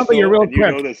 that'll humble you real quick. You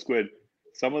know this, Squid.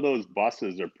 Some of those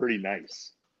buses are pretty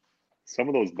nice.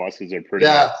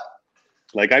 Nice.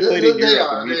 Like I played in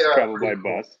Europe and we used to travel by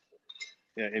bus.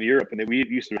 Yeah, in Europe, and we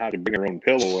used to have to bring our own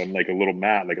pillow and like a little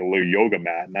mat, like a little yoga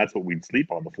mat, and that's what we'd sleep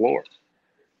on the floor.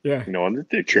 Yeah. And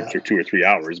the trips are 2 or 3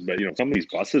 hours, but some of these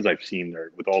buses I've seen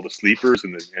are with all the sleepers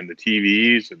and the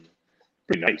TVs and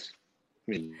pretty nice.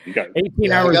 I mean, you got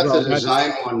 18 hours. I got the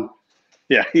design one.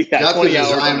 Yeah, 20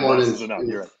 hours one is enough.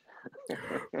 You're right.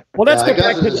 Well, let's I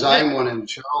got the design one in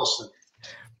Charleston.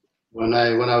 When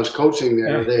I was coaching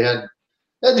there, they had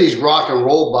these rock and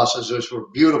roll buses, which were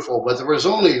beautiful, but there was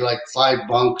only like 5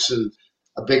 bunks and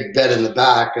a big bed in the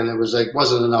back, and it was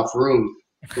wasn't enough room.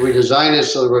 So we designed it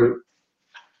so there were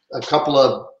a couple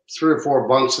of 3 or 4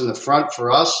 bunks in the front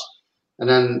for us, and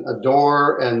then a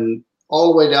door, and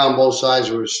all the way down both sides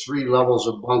there was 3 levels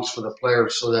of bunks for the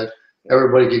players, so that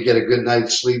everybody could get a good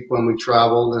night's sleep when we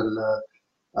traveled. And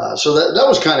so that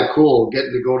was kind of cool,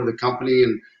 getting to go to the company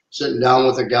and sitting down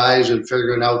with the guys and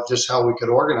figuring out just how we could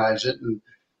organize it.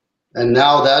 And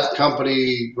now that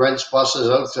company rents buses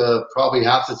out to probably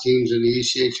half the teams in the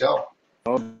ECHL.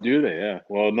 Oh, do they? Yeah.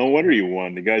 Well, no wonder you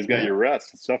won. The guys got your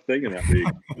rest. It's tough thing in that league.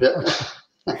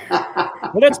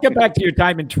 Well, let's get back to your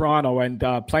time in Toronto and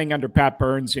playing under Pat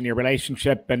Burns and your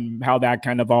relationship and how that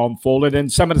kind of all unfolded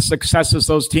and some of the successes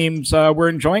those teams were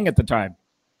enjoying at the time.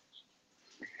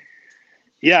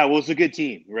 Yeah, well, it's a good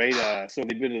team, right? So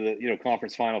they've been to the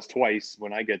conference finals twice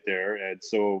when I get there, and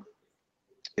so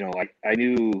I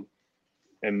knew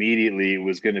immediately it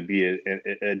was going to be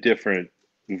a different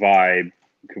vibe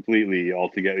completely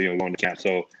altogether. Going to camp,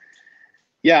 so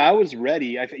yeah, I was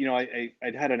ready.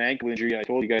 I'd had an ankle injury. I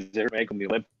told you guys I hurt my ankle in the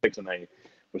Olympics, and I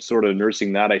was sort of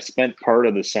nursing that. I spent part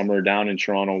of the summer down in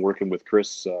Toronto working with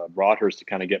Chris Broadhurst to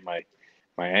kind of get my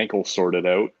ankle sorted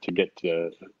out to get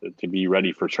to be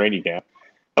ready for training camp.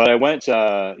 But I went,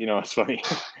 it's funny.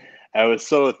 I was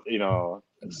so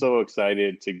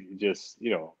excited to just,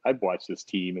 I've watched this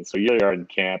team. And so you are in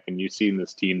camp and you've seen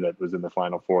this team that was in the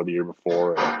Final Four the year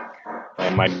before.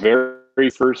 And my very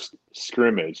first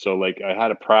scrimmage. So like I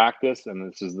had a practice, and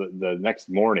this is the next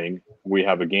morning we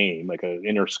have a game, like an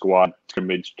inter squad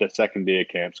scrimmage, the second day of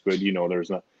camp. It's good.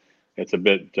 It's a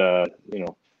bit, it's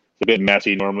a bit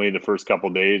messy normally the first couple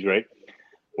of days, right?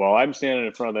 Well, I'm standing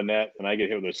in front of the net and I get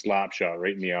hit with a slap shot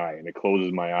right in the eye, and it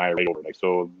closes my eye right over. Like,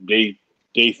 so day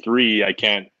 3, I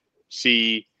can't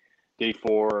see. Day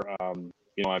 4, I'm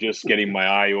just getting my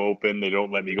eye open. They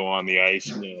don't let me go on the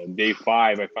ice. And day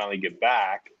 5, I finally get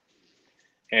back,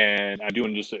 and I'm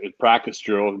doing just a practice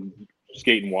drill,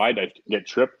 skating wide. I get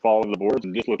tripped, fall on the boards,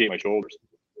 and dislocate my shoulders.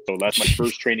 So that's my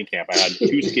first training camp. I had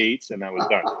 2 skates, and that was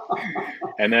done.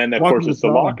 And then, of course, it's the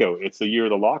lockout. It's the year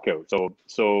of the lockout.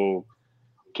 So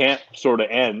camp sort of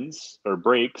ends or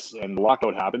breaks, and the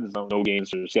lockout happens. No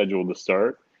games are scheduled to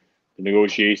start. The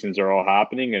negotiations are all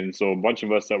happening, and so a bunch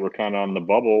of us that were kind of on the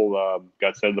bubble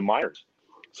got sent to the minors.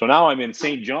 So now I'm in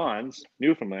St. John's,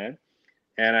 Newfoundland,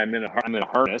 and I'm in a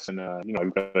harness, and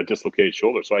I've got a dislocated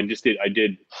shoulder. So I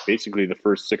did basically the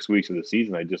first 6 weeks of the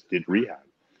season. I just did rehab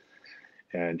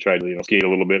and tried to skate a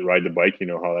little bit, ride the bike. You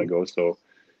know how that goes. So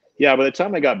yeah, by the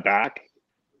time I got back,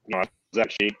 I was out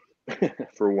of shape.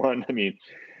 For one, I mean,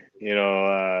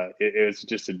 it was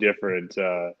just a different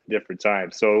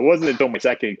time. So it wasn't until my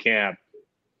second camp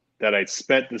that I'd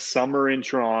spent the summer in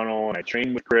Toronto, and I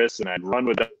trained with Chris, and I'd run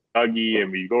with Dougie,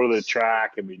 and we'd go to the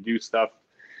track and we'd do stuff.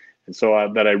 And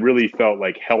so that I really felt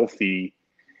like healthy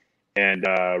and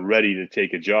ready to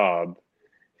take a job,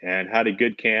 and had a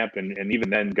good camp, and even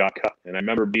then got cut. And I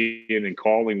remember being in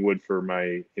Collingwood for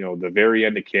my, the very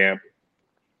end of camp.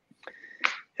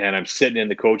 And I'm sitting in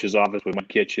the coach's office with Mike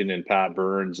Kitchen and Pat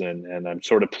Burns, and I'm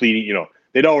sort of pleading,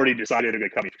 they'd already decided to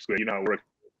cut me for Squid, it worked.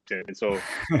 And so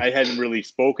I hadn't really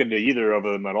spoken to either of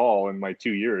them at all in my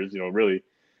 2 years, really.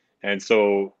 And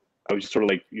so I was just sort of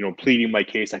like, pleading my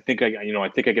case. I think I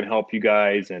can help you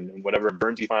guys and whatever. And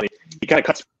Burns, he kind of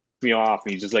cuts me off,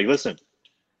 and he's just like, listen,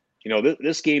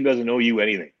 this game doesn't owe you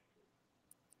anything.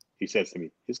 He says to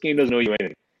me, this game doesn't owe you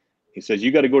anything. He says,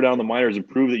 you got to go down the minors and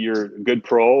prove that you're a good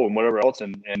pro and whatever else.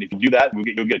 And if you do that,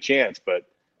 you'll get a chance. But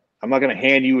I'm not going to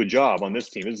hand you a job on this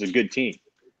team. This is a good team.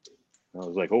 And I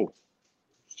was like, oh,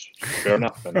 fair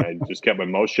enough. And I just kept my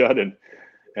mouth shut. And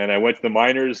I went to the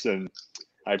minors, and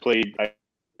I played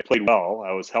well.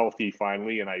 I was healthy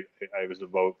finally. And I was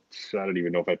about, I don't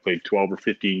even know if I played 12 or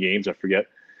 15 games. I forget.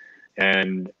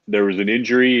 And there was an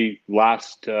injury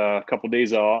last couple of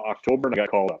days of October, and I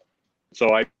got called up.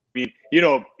 So I mean,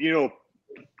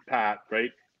 Pat,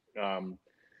 right,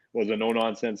 was a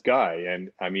no-nonsense guy. And,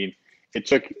 I mean, it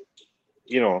took,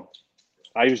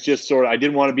 I was just I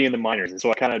didn't want to be in the minors. And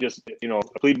so I kind of just, I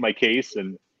pleaded my case,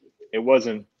 and it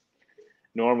wasn't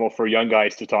normal for young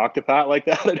guys to talk to Pat like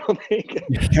that, I don't think.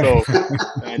 So,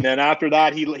 and then after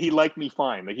that, he liked me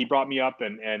fine. Like, he brought me up,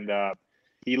 and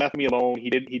he left me alone. He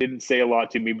didn't say a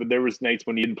lot to me, but there was nights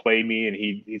when he didn't play me, and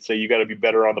he'd say, you got to be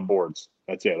better on the boards.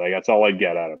 That's it. Like, that's all I'd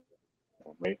get out of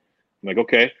him, right? I'm like,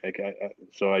 okay.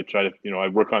 So I try to, I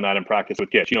work on that in practice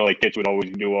with Kitch. Like, Kitch would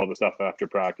always do all the stuff after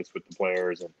practice with the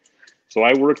players, and so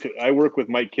I work with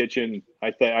Mike Kitchen.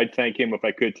 I'd thank him if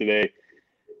I could today.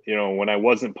 When I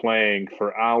wasn't playing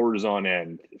for hours on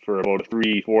end for about a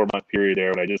 3-4 month period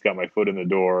there, when I just got my foot in the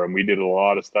door, and we did a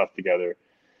lot of stuff together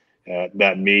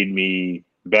that made me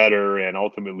better, and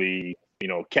ultimately,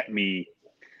 kept me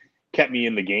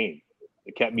in the game.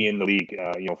 It kept me in the league,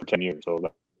 for 10 years.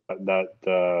 So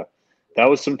that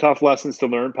was some tough lessons to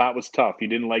learn. Pat was tough. He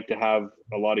didn't like to have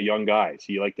a lot of young guys.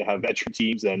 He liked to have veteran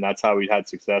teams, and that's how he'd had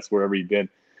success wherever he'd been.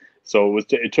 So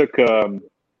it took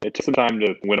some time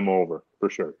to win him over, for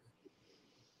sure.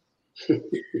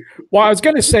 Well, I was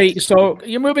going to say, so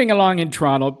you're moving along in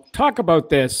Toronto. Talk about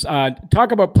this.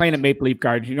 Talk about playing at Maple Leaf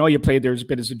Gardens. You played there a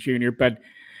bit as a junior, but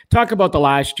talk about the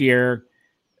last year,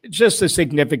 just the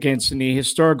significance and the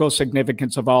historical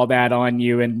significance of all that on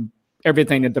you and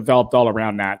everything that developed all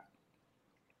around that.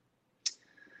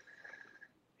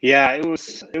 Yeah, it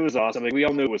was awesome. Like, we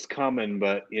all knew it was coming,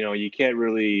 but you can't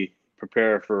really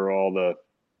prepare for all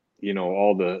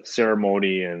the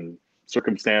ceremony and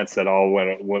circumstance that all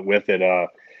went with it.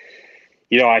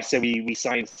 I said we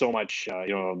signed so much,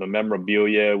 the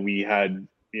memorabilia. We had,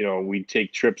 we'd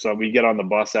take trips on. We'd get on the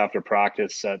bus after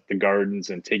practice at the Gardens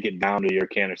and take it down to Air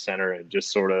Canada Center and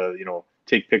just sort of,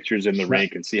 take pictures in the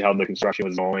rink and see how the construction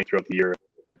was going throughout the year.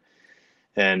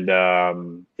 And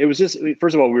it was just,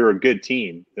 first of all, we were a good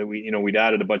team. That we'd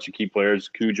added a bunch of key players: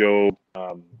 Cujo,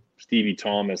 Stevie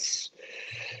Thomas,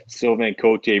 Sylvain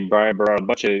Cote, Brian Burrard. A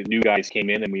bunch of new guys came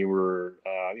in, and we were,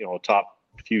 a top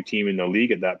few team in the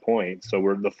league at that point.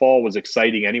 So the fall was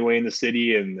exciting anyway in the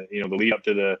city, and the lead up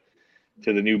to the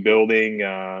new building.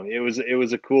 It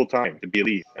was a cool time to be a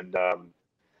Leaf, and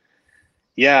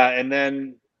and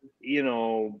then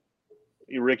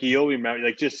Ricky, you'll remember,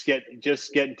 like, just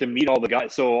getting to meet all the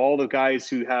guys. So all the guys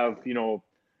who have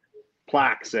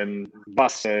plaques and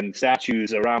busts and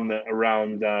statues around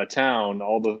town,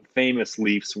 all the famous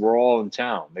Leafs were all in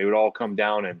town. They would all come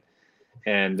down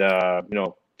and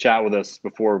chat with us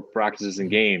before practices and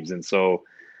games. And so,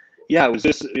 yeah, it was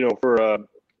just, for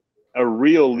a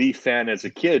real Leaf fan as a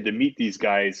kid to meet these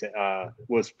guys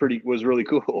was really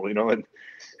cool,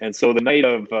 and so the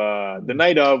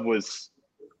night of was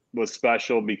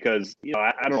special because,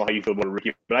 I don't know how you feel about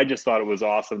Ricky, but I just thought it was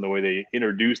awesome the way they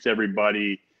introduced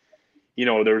everybody.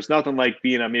 There was nothing like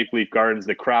being at Maple Leaf Gardens,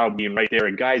 the crowd being right there,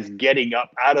 and guys getting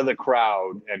up out of the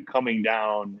crowd and coming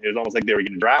down. It was almost like they were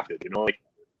getting drafted,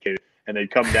 and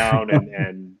they'd come down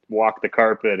and walk the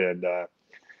carpet, and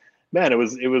man, it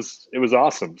was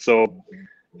awesome. So,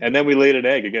 and then we laid an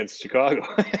egg against Chicago.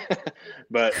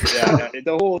 But yeah,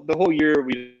 the whole year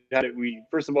we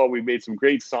first of all, we made some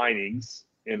great signings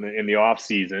in the off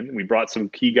season. We brought some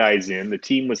key guys in. The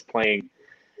team was playing,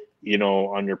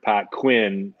 under Pat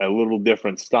Quinn, a little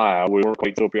different style. We weren't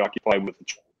quite so preoccupied with the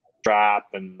trap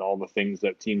and all the things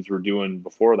that teams were doing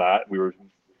before that. We were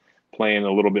playing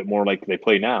a little bit more like they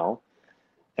play now.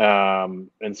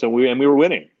 And so we were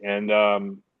winning, and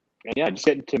yeah, just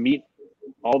getting to meet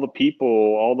all the people,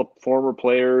 all the former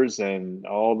players, and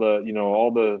all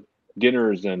the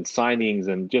dinners and signings,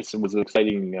 and just it was an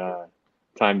exciting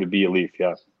time to be a Leaf.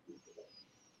 Yeah.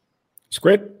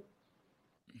 Squid?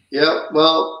 Yeah,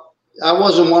 well, I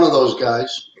wasn't one of those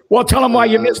guys. Well, tell them why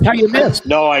you missed how you missed.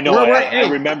 No, I know. I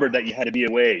remembered that you had to be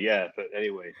away. Yeah, but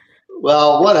anyway.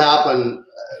 Well, what happened,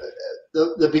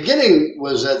 the beginning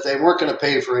was that they weren't going to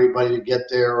pay for anybody to get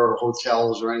there or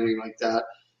hotels or anything like that,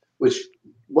 which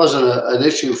wasn't an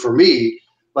issue for me.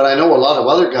 But I know a lot of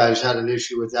other guys had an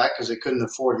issue with that because they couldn't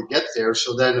afford to get there.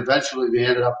 So then eventually they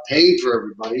ended up paying for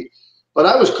everybody. But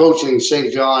I was coaching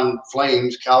St. John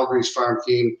Flames, Calgary's farm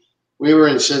team. We were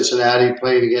in Cincinnati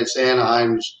playing against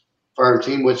Anaheim's farm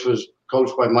team, which was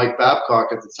coached by Mike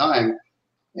Babcock at the time.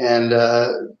 And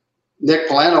Nick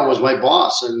Polano was my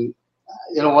boss. And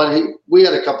you know what? We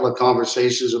had a couple of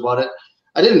conversations about it.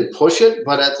 I didn't push it,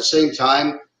 but at the same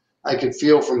time, I could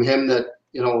feel from him that,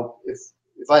 you know, if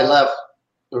I left,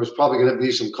 there was probably going to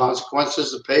be some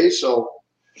consequences to pay. So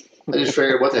I just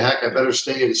figured, what the heck, I better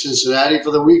stay in Cincinnati for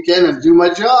the weekend and do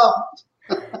my job.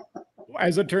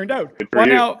 As it turned out.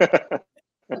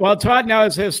 Well, Todd, now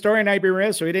as a historian, I'd be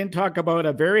remiss, so we didn't talk about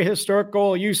a very historic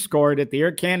goal you scored at the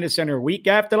Air Canada Centre a week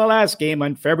after the last game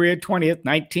on February 20th,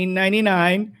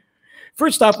 1999.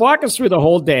 First off, walk us through the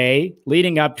whole day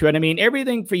leading up to it. I mean,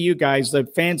 everything for you guys, the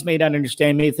fans may not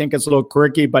understand, may think it's a little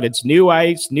quirky, but it's new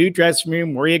ice, new dressing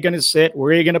room, where are you going to sit,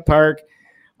 where are you going to park,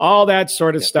 all that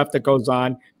sort of stuff that goes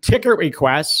on, ticket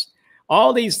requests,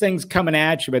 all these things coming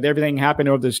at you, but everything happened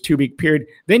over this 2-week period.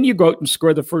 Then you go out and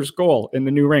score the first goal in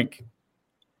the new rink.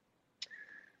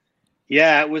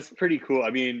 Yeah, it was pretty cool. I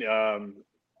mean,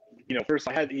 first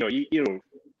I had,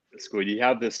 Squid, you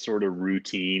have this sort of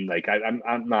routine. Like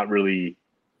I'm not really,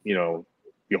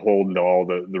 beholden to all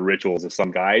the rituals of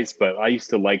some guys, but I used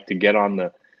to like to get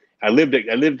on I lived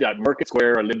at Market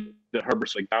Square. I lived at Harbor,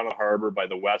 like down the harbor by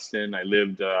the Westin. I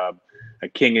lived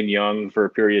at King and Yonge for a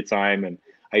period of time, and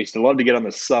I used to love to get on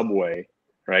the subway,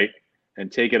 right, and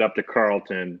take it up to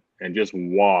Carlton and just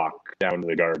walk down to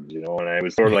the Gardens, and it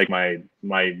was sort of like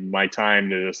my time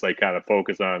to just like kind of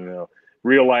focus on,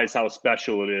 realize how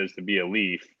special it is to be a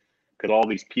Leaf, because all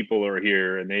these people are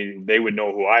here and they would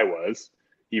know who I was,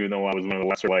 even though I was one of the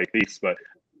lesser liked Leafs. But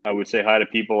I would say hi to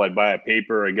people. I'd buy a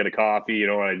paper, I'd get a coffee,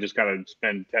 and I just kind of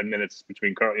spend 10 minutes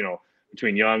between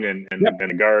Yonge and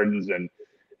the Gardens, and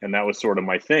that was sort of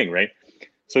my thing, right?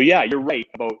 So yeah, you're right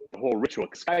about the whole ritual.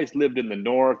 Because guys lived in the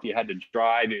north, you had to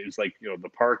drive. It was like the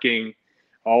parking,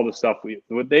 all the stuff.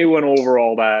 They went over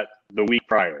all that the week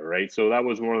prior, right? So that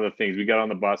was one of the things. We got on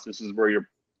the bus. This is where you're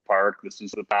parked. This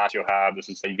is the pass you'll have. This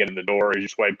is how you get in the door. Your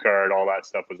swipe card. All that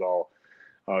stuff was all.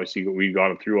 Obviously, we've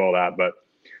gone through all that, but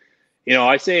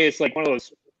I say it's like one of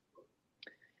those.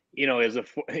 As a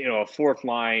fourth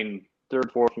line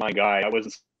guy, I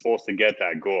wasn't supposed to get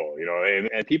that goal.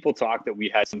 And people talk that we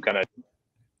had some kind of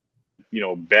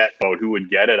bet about who would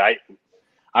get it. I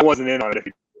wasn't in on it.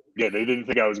 They didn't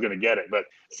think I was going to get it, but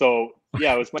so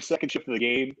yeah, it was my second shift of the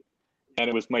game, and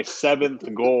it was my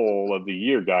 7th goal of the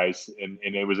year, guys, and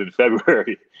it was in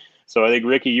February. So I think,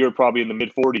 Ricky, you were probably in the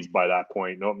mid-40s by that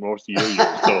point, most of your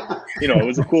years. So it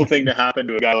was a cool thing to happen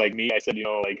to a guy like me. I said,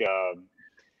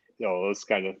 those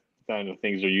kind of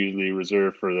things are usually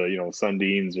reserved for the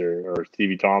Sundins or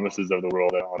Stevie Thomases of the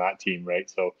world on that team,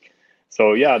 right?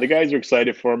 So yeah, the guys are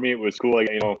excited for me. It was cool. Like,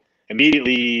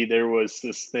 immediately there was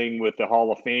this thing with the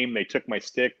Hall of Fame. They took my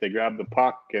stick, they grabbed the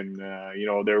puck, and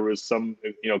there was some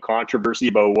controversy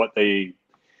about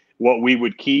what we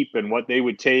would keep and what they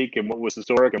would take, and what was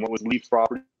historic and what was Leafs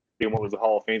property and what was the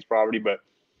Hall of Fame's property. But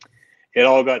it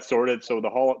all got sorted. So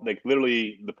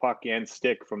literally the puck and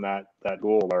stick from that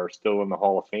goal are still in the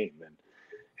Hall of Fame,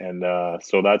 and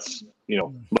so that's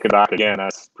looking back again,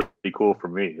 that's pretty cool for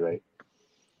me, right?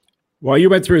 Well,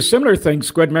 you went through a similar thing,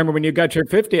 Squid. Remember when you got your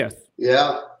 50th?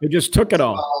 Yeah. You just took it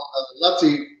all.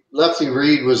 Lefty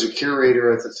Reed was a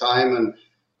curator at the time, and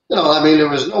there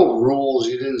was no rules.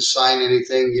 You didn't sign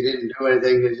anything. You didn't do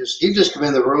anything. He just came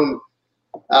in the room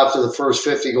after the first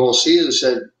 50-goal season and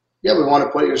said, "Yeah, we want to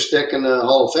put your stick in the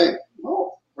Hall of Fame."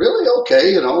 Oh, really?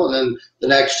 Okay, and then the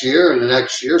next year and the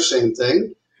next year, same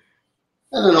thing.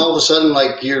 And then all of a sudden,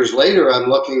 like years later, I'm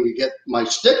looking to get my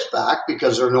sticks back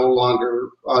because they're no longer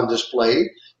on display.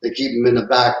 They keep them in the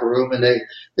back room, and they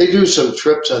do some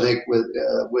trips, I think,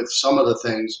 with some of the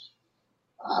things.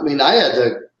 I mean, I had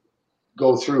to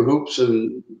go through hoops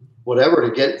and whatever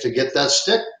to get that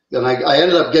stick. And I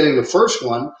ended up getting the first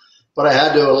one, but I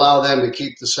had to allow them to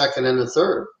keep the second and the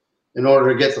third in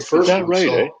order to get the first one.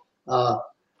 Right, so, eh?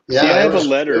 Yeah, See, I have a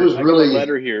letter. It was I have really a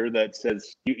letter here that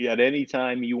says at any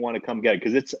time you want to come get it,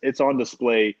 because it's on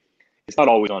display. It's not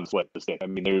always on display. I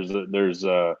mean, there's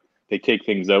they take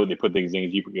things out, they put things in.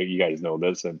 You guys know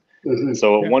this, and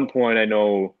so at one point I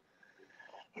know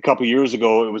a couple years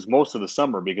ago, it was most of the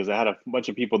summer, because I had a bunch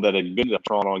of people that had been to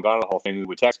Toronto and gone to the Hall of Fame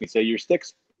would text me and say, your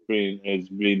stick's is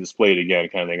being displayed again,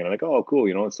 kind of thing. And I'm like, oh, cool,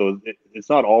 you know. So it's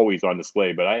not always on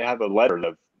display, but I have a letter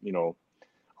of, you know,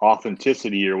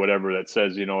 authenticity or whatever that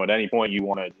says, you know, at any point you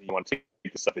want to take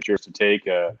the stuff that's yours to take.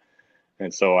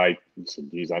 And so I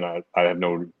said, geez, I have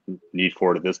no need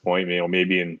for it at this point. You know,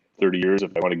 maybe in 30 years,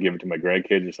 if I want to give it to my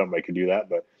grandkids or something, I could do that.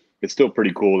 But it's still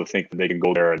pretty cool to think that they can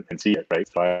go there and see it, right?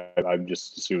 So I'm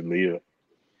just as soon leave it.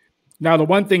 Now, the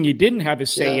one thing you didn't have a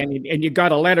say in, and you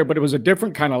got a letter, but it was a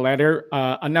different kind of letter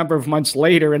a number of months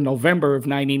later in November of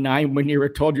 '99 when you were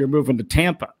told you're moving to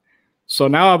Tampa. So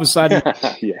now all of a sudden,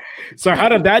 So how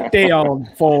did that day all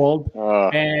unfold?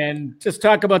 And just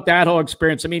talk about that whole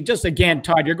experience. I mean, just again,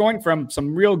 Todd, you're going from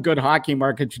some real good hockey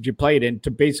markets that you played in to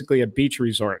basically a beach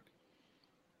resort.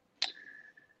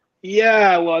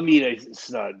 Yeah, well, I mean,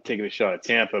 it's not taking a shot at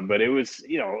Tampa, but it was,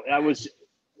 you know, I was,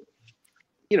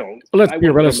 you know, let's I be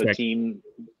went realistic. from the team.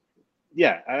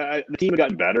 Yeah, the team had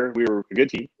gotten better. We were a good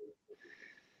team.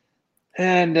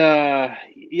 And I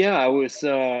was.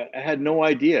 I had no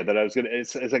idea that I was gonna.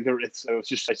 It's like it's.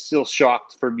 It's still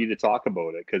shocked for me to talk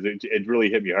about it, because it really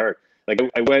hit me hard. Like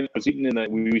I was eating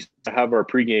in we used to have our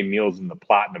pregame meals in the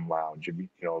Platinum Lounge. You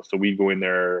know, so we'd go in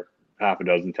there,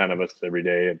 10 of us every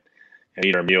day, and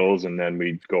eat our meals, and then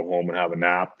we'd go home and have a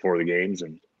nap before the games.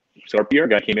 And so our PR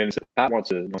guy came in and said, "Pat wants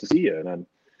to see you." And then,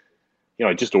 you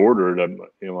know, I just ordered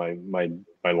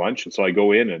my lunch, and so I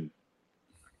go in, and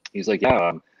he's like,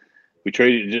 "Yeah." We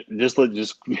traded just like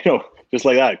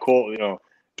that. Cole, you know,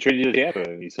 traded you to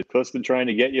Tampa, and he said Cliff's been trying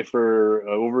to get you for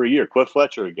over a year. Cliff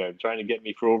Fletcher again, trying to get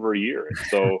me for over a year. And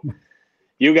so,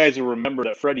 you guys will remember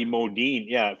that Freddie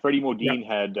Modine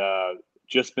had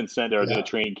just been sent out to the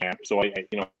training camp. So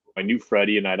I knew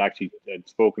Freddie, and I'd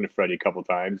spoken to Freddie a couple of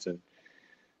times, and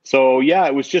so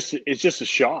it's just a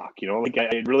shock, you know. Like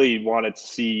I really wanted to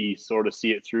see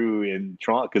it through in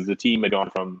Toronto, because the team had gone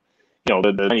from, you know,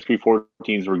 the 93-4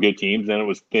 teams were good teams. Then it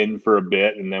was thin for a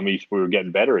bit, and then we were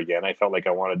getting better again. I felt like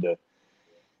I wanted to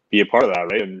be a part of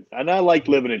that, right? And I liked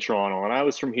living in Toronto. And I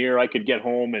was from here. I could get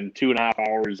home in 2.5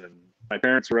 hours, and my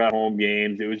parents were at home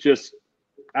games. It was just,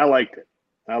 I liked it.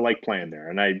 I liked playing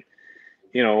there. And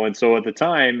and so at the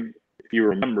time, if you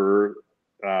remember,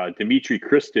 Dmitry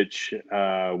Kristich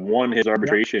won his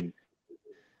arbitration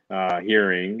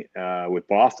hearing with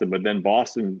Boston, but then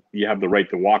Boston, you have the right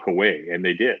to walk away, and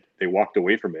they did. They walked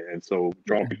away from it, and so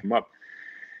Toronto picked them up,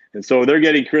 and so they're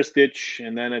getting Kristich,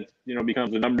 and then it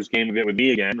becomes a numbers game of it with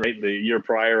me again, right? The year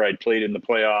prior, I'd played in the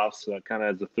playoffs, kind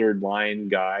of as a third line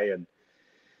guy, and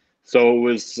so it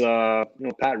was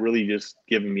Pat really just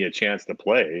giving me a chance to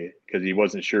play, because he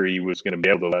wasn't sure he was going to be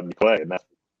able to let me play, and that's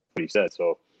what he said.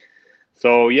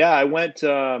 So yeah, I went.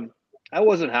 I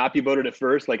wasn't happy about it at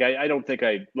first. Like I don't think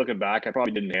looking back, I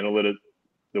probably didn't handle it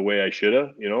the way I should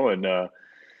have, you know. And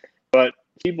but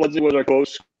Steve Bledsoe was our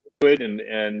coach,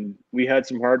 and we had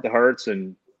some heart to hearts.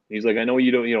 And he's like, I know you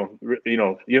don't, you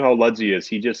know how Ludsey is.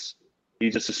 He's just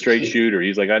a straight shooter.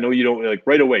 He's like, I know you don't, like,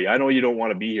 right away. I know you don't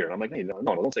want to be here. And I'm like, hey, no,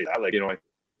 don't say that. Like, you know.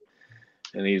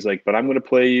 And he's like, but I'm going to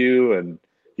play you, and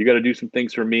you got to do some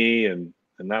things for me. And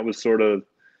that was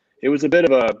it was a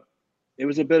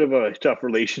bit of a tough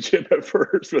relationship at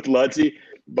first with Ludsey,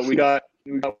 but we got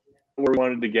where we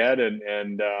wanted to get,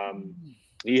 and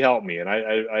he helped me, and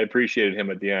I appreciated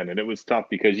him at the end. And it was tough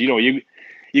because you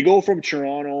go from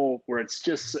Toronto, where it's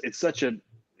such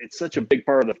a big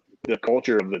part of the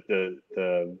culture of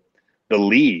the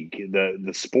league,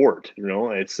 the sport. You know,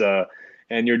 it's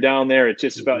and you're down there. It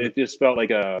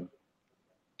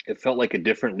felt like a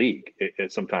different league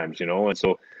sometimes, you know. And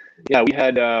so yeah, we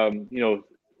had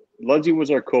Ludsey was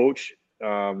our coach.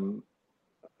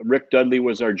 Rick Dudley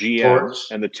was our GM, Torts.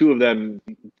 And the two of them,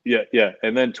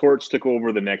 and then Torts took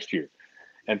over the next year,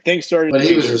 and things started. But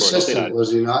he was assistant,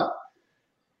 was he not?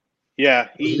 Yeah,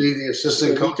 was he the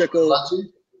assistant coach for Ludsey?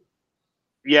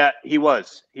 Yeah, he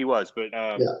was. But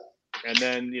and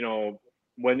then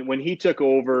when he took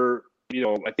over,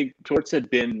 I think Torts had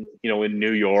been in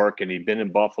New York, and he'd been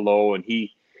in Buffalo, and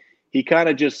he kind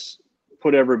of just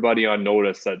put everybody on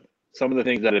notice that some of the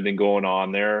things that had been going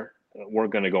on there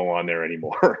weren't going to go on there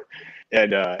anymore.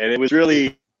 And it was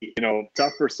really,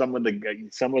 tough for some of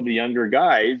the younger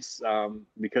guys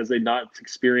because they'd not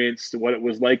experienced what it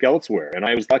was like elsewhere. And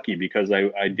I was lucky because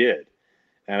I did.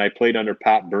 And I played under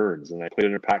Pat Burns, and I played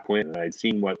under Pat Quinn, and I'd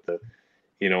seen what the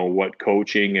what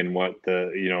coaching and what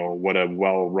what a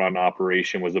well-run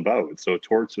operation was about. So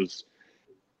Torts was,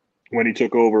 when he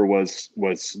took over, was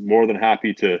more than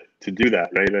happy to do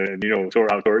that, right? And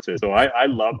how Torts is. So I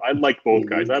like both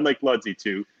guys. I like Ludsey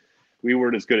too. We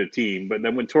weren't as good a team, but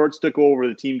then when Torts took over,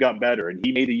 the team got better, and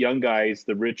he made the young guys,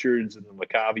 the Richards and the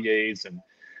LeCaviers and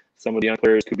some of the young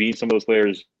players, could be some of those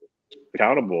players,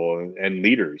 accountable and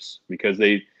leaders, because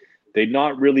they'd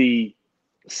not really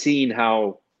seen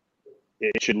how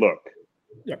it should look.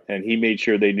 Yeah. And he made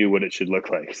sure they knew what it should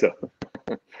look like. So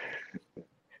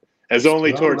as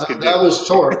only Torts could do. That was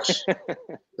Torts.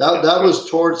 that was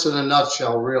Torts in a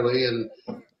nutshell, really. And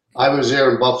I was there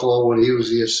in Buffalo when he was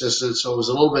the assistant, so it was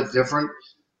a little bit different.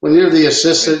 When you're the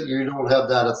assistant, you don't have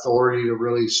that authority to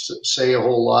really say a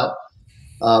whole lot.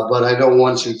 But I know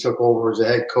once he took over as a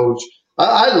head coach,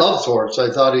 I love Torts. I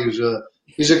thought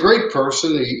he's a great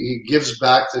person. He gives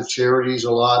back to charities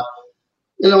a lot.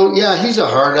 Yeah, he's a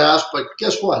hard ass, but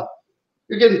guess what?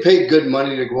 You're getting paid good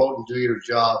money to go out and do your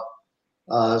job.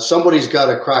 Somebody's got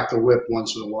to crack the whip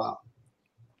once in a while.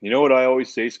 You know what I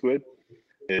always say, Squid,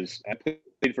 is I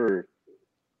played for,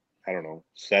 I don't know,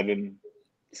 seven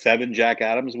Jack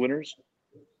Adams winners.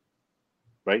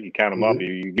 Right? You count them up.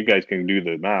 You guys can do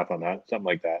the math on that, something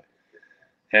like that.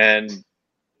 And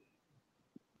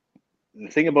the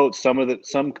thing about some of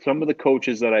the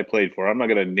coaches that I played for, I'm not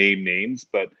going to name names,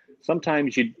 but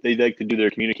sometimes they like to do their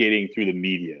communicating through the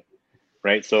media,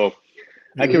 right? So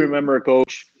I can remember a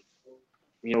coach,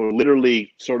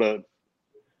 literally sort of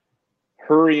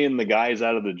hurrying the guys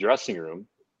out of the dressing room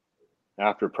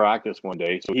after practice one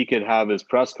day so he could have his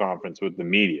press conference with the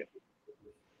media.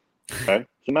 Okay, so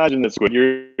imagine this: when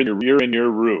you're in your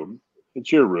room, it's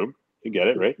your room, you get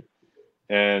it, right?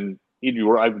 And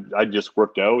I just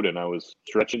worked out and I was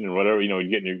stretching and whatever,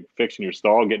 fixing your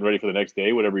stall, getting ready for the next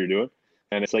day, whatever you're doing.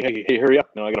 And it's like, hey, hurry up!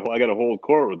 No, I got a whole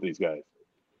court with these guys.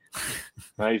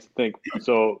 And I used to think,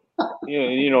 so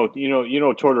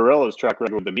Tortorella's track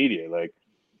record with the media, like,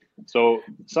 so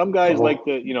some guys like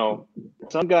to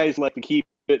keep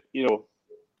it,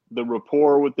 the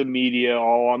rapport with the media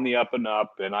all on the up and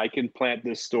up, and I can plant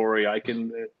this story. I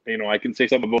can say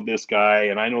something about this guy,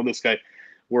 and I know this guy.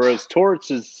 Whereas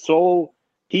Torts is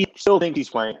he still thinks he's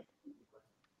playing.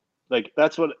 Like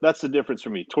that's the difference for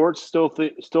me. Torts still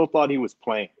thought he was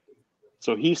playing.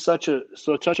 So he's such a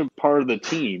part of the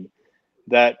team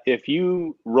that if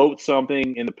you wrote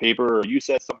something in the paper or you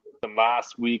said something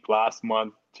last week, last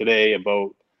month, today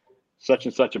about such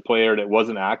and such a player that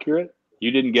wasn't accurate,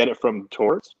 you didn't get it from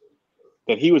Torts,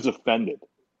 that he was offended.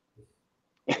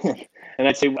 And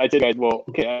I'd say, guys, well,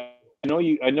 okay, I know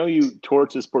you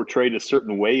Torts is portrayed a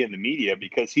certain way in the media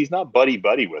because he's not buddy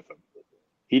with him.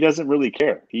 He doesn't really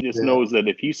care. He just knows that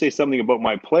if you say something about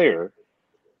my player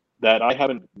that I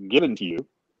haven't given to you,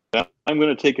 then I'm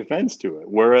going to take offense to it.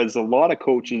 Whereas a lot of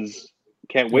coaches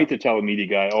can't wait to tell a media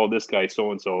guy, oh, this guy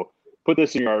so-and-so, put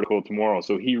this in your article tomorrow.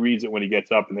 So he reads it when he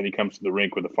gets up and then he comes to the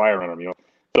rink with a fire on him,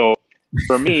 So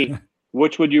for me,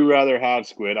 which would you rather have,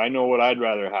 Squid? I know what I'd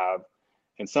rather have.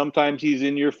 And sometimes he's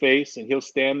in your face and he'll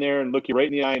stand there and look you right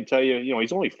in the eye and tell you,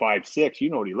 he's only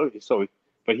 5'6", what he looks. So,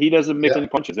 but he doesn't make any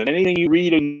punches. And anything you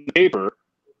read in the paper,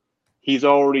 he's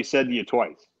already said to you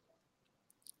twice.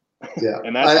 Yeah.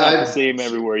 And that's not the same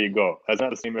everywhere you go. That's not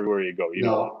the same everywhere you go.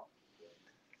 No.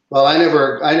 Well, I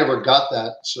never got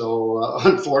that. So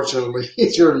unfortunately,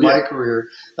 during my career,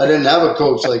 I didn't have a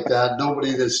coach like that.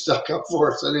 Nobody that stuck up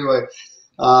for us anyway.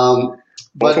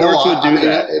 But if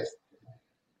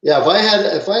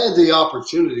I had the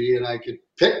opportunity and I could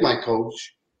pick my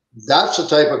coach, that's the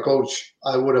type of coach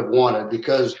I would have wanted,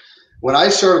 because when I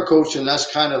started coaching,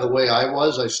 that's kind of the way I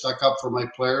was. I stuck up for my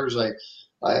players.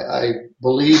 I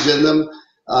believed in them,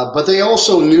 but they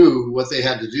also knew what they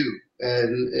had to do,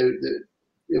 and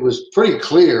it was pretty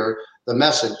clear, the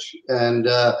message. And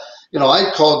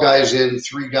I'd call guys in,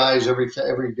 3 guys every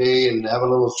day, and have a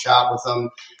little chat with them.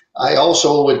 I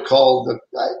also would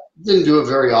I didn't do it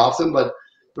very often, but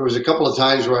there was a couple of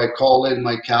times where I call in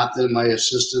my captain, my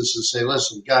assistants, and say,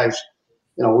 listen, guys,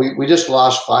 we just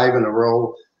lost 5 in a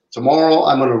row. Tomorrow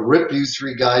I'm going to rip you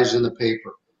 3 guys in the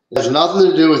paper. It has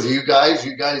nothing to do with you guys.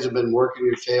 You guys have been working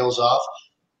your tails off.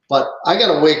 But I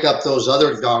got to wake up those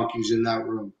other donkeys in that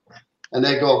room. And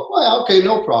they go, well, okay,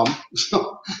 no problem.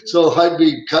 So I'd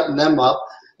be cutting them up.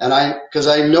 And because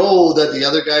I know that the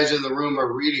other guys in the room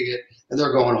are reading it, and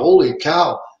they're going, holy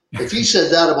cow. If he said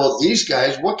that about these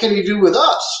guys, what can he do with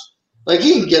us? Like,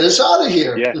 he can get us out of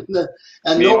here. Yeah.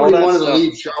 And nobody wanted to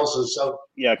leave Charleston. So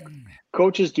yeah,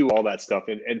 coaches do all that stuff.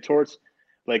 And Torts,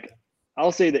 like,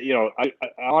 I'll say that, I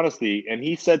honestly, and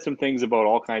he said some things about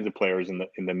all kinds of players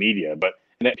in the media, but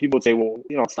people would say, well,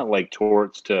 it's not like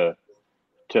Torts to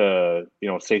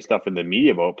say stuff in the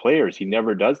media about players. He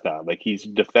never does that. Like, he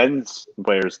defends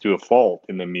players to a fault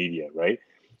in the media, right?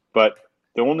 But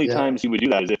the only times he would do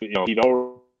that is if he'd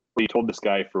already told this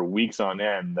guy for weeks on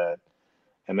end that,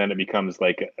 and then it becomes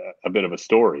like a bit of a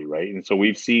story, right? And so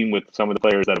we've seen with some of the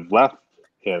players that have left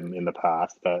him in the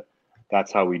past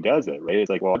that's how he does it, right? It's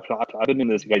like, well, I've been in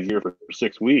this guy's ear for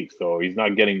 6 weeks, so he's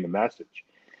not getting the message.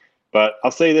 But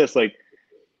I'll say this, like,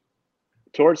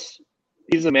 Torts,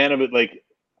 he's a man of it. Like,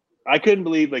 I couldn't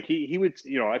believe, like, he would,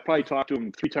 I probably talked to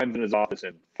him 3 times in his office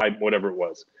and 5, whatever it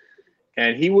was.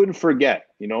 And he wouldn't forget,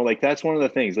 like, that's one of the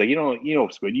things. Like,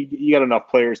 Squid, you got enough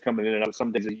players coming in and out.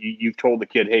 Some days you've told the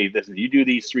kid, hey, listen, you do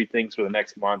these 3 things for the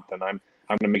next month, and I'm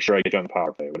going to make sure I get you on the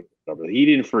power play. Whatever. He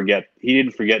didn't forget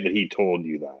that he told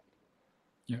you that.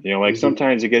 Yeah. Like,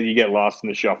 sometimes you get lost in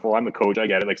the shuffle. I'm a coach. I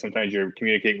get it. Like, sometimes you're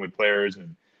communicating with players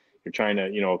and you're trying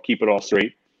to, keep it all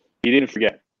straight. He didn't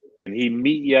forget. And he'd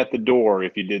meet you at the door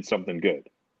if you did something good.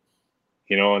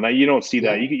 And you don't see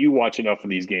that. You watch enough of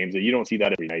these games that you don't see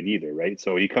that every night either, right?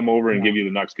 So he come over and give you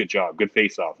the next good job, good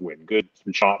face-off win, good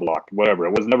shot block, whatever.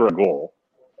 It was never a goal.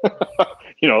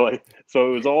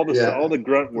 So it was all the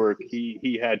grunt work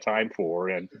he had time for.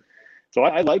 And so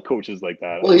I like coaches like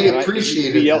that. Well, he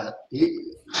appreciated that.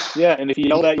 And if he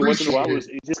yelled at you once in a while, it was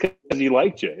just because he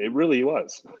liked you. It really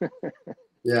was.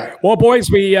 Yeah. Well, boys,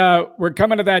 we're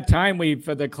coming to that time.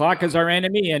 The clock is our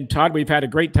enemy, and Todd, we've had a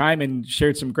great time and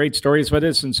shared some great stories with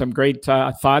us and some great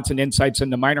thoughts and insights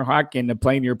into minor hockey and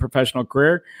playing your professional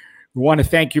career. We want to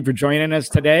thank you for joining us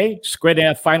today. Squid,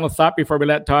 a final thought before we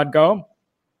let Todd go?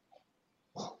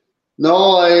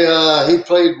 No, he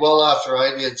played well after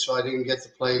I did, so I didn't get to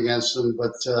play against him.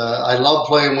 But I love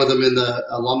playing with him in the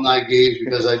alumni games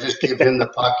because I just give him the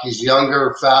puck. He's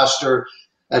younger, faster.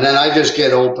 And then I just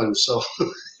get open. So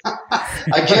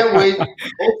I can't wait.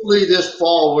 Hopefully this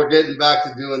fall we're getting back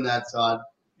to doing that, Todd.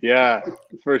 Yeah,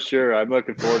 for sure. I'm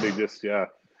looking forward to just,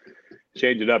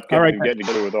 change it up, getting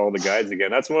together with all the guys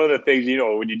again. That's one of the things,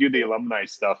 when you do the alumni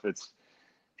stuff, it's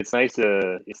nice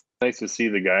to see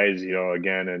the guys,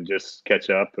 again and just catch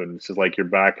up. And it's just like you're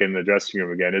back in the dressing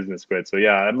room again, isn't it, Squid? So,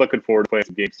 yeah, I'm looking forward to playing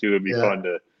some games too. It'd be fun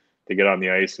to get on the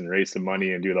ice and raise some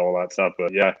money and do all that stuff.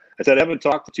 But yeah, I said I haven't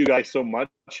talked to 2 guys so much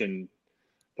in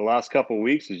the last couple of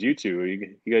weeks as you two.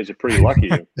 You guys are pretty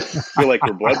lucky. I feel like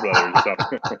we're blood brothers.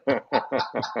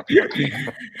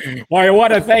 Well, I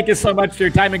want to thank you so much for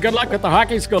your time and good luck with the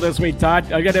hockey school this week,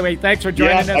 Todd. Anyway, thanks for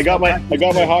joining us. I got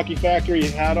my Hockey Factory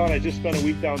hat on. I just spent a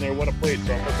week down there. What a place!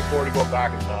 So I'm looking forward to going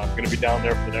back. And I'm going to be down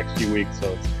there for the next few weeks.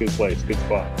 So it's a good place, good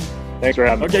spot. Thanks for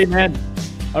having me. Okay, man.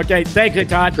 Okay, thank you,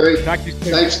 Todd. Great. Talk to you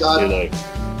soon. Thanks, Todd. See you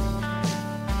later.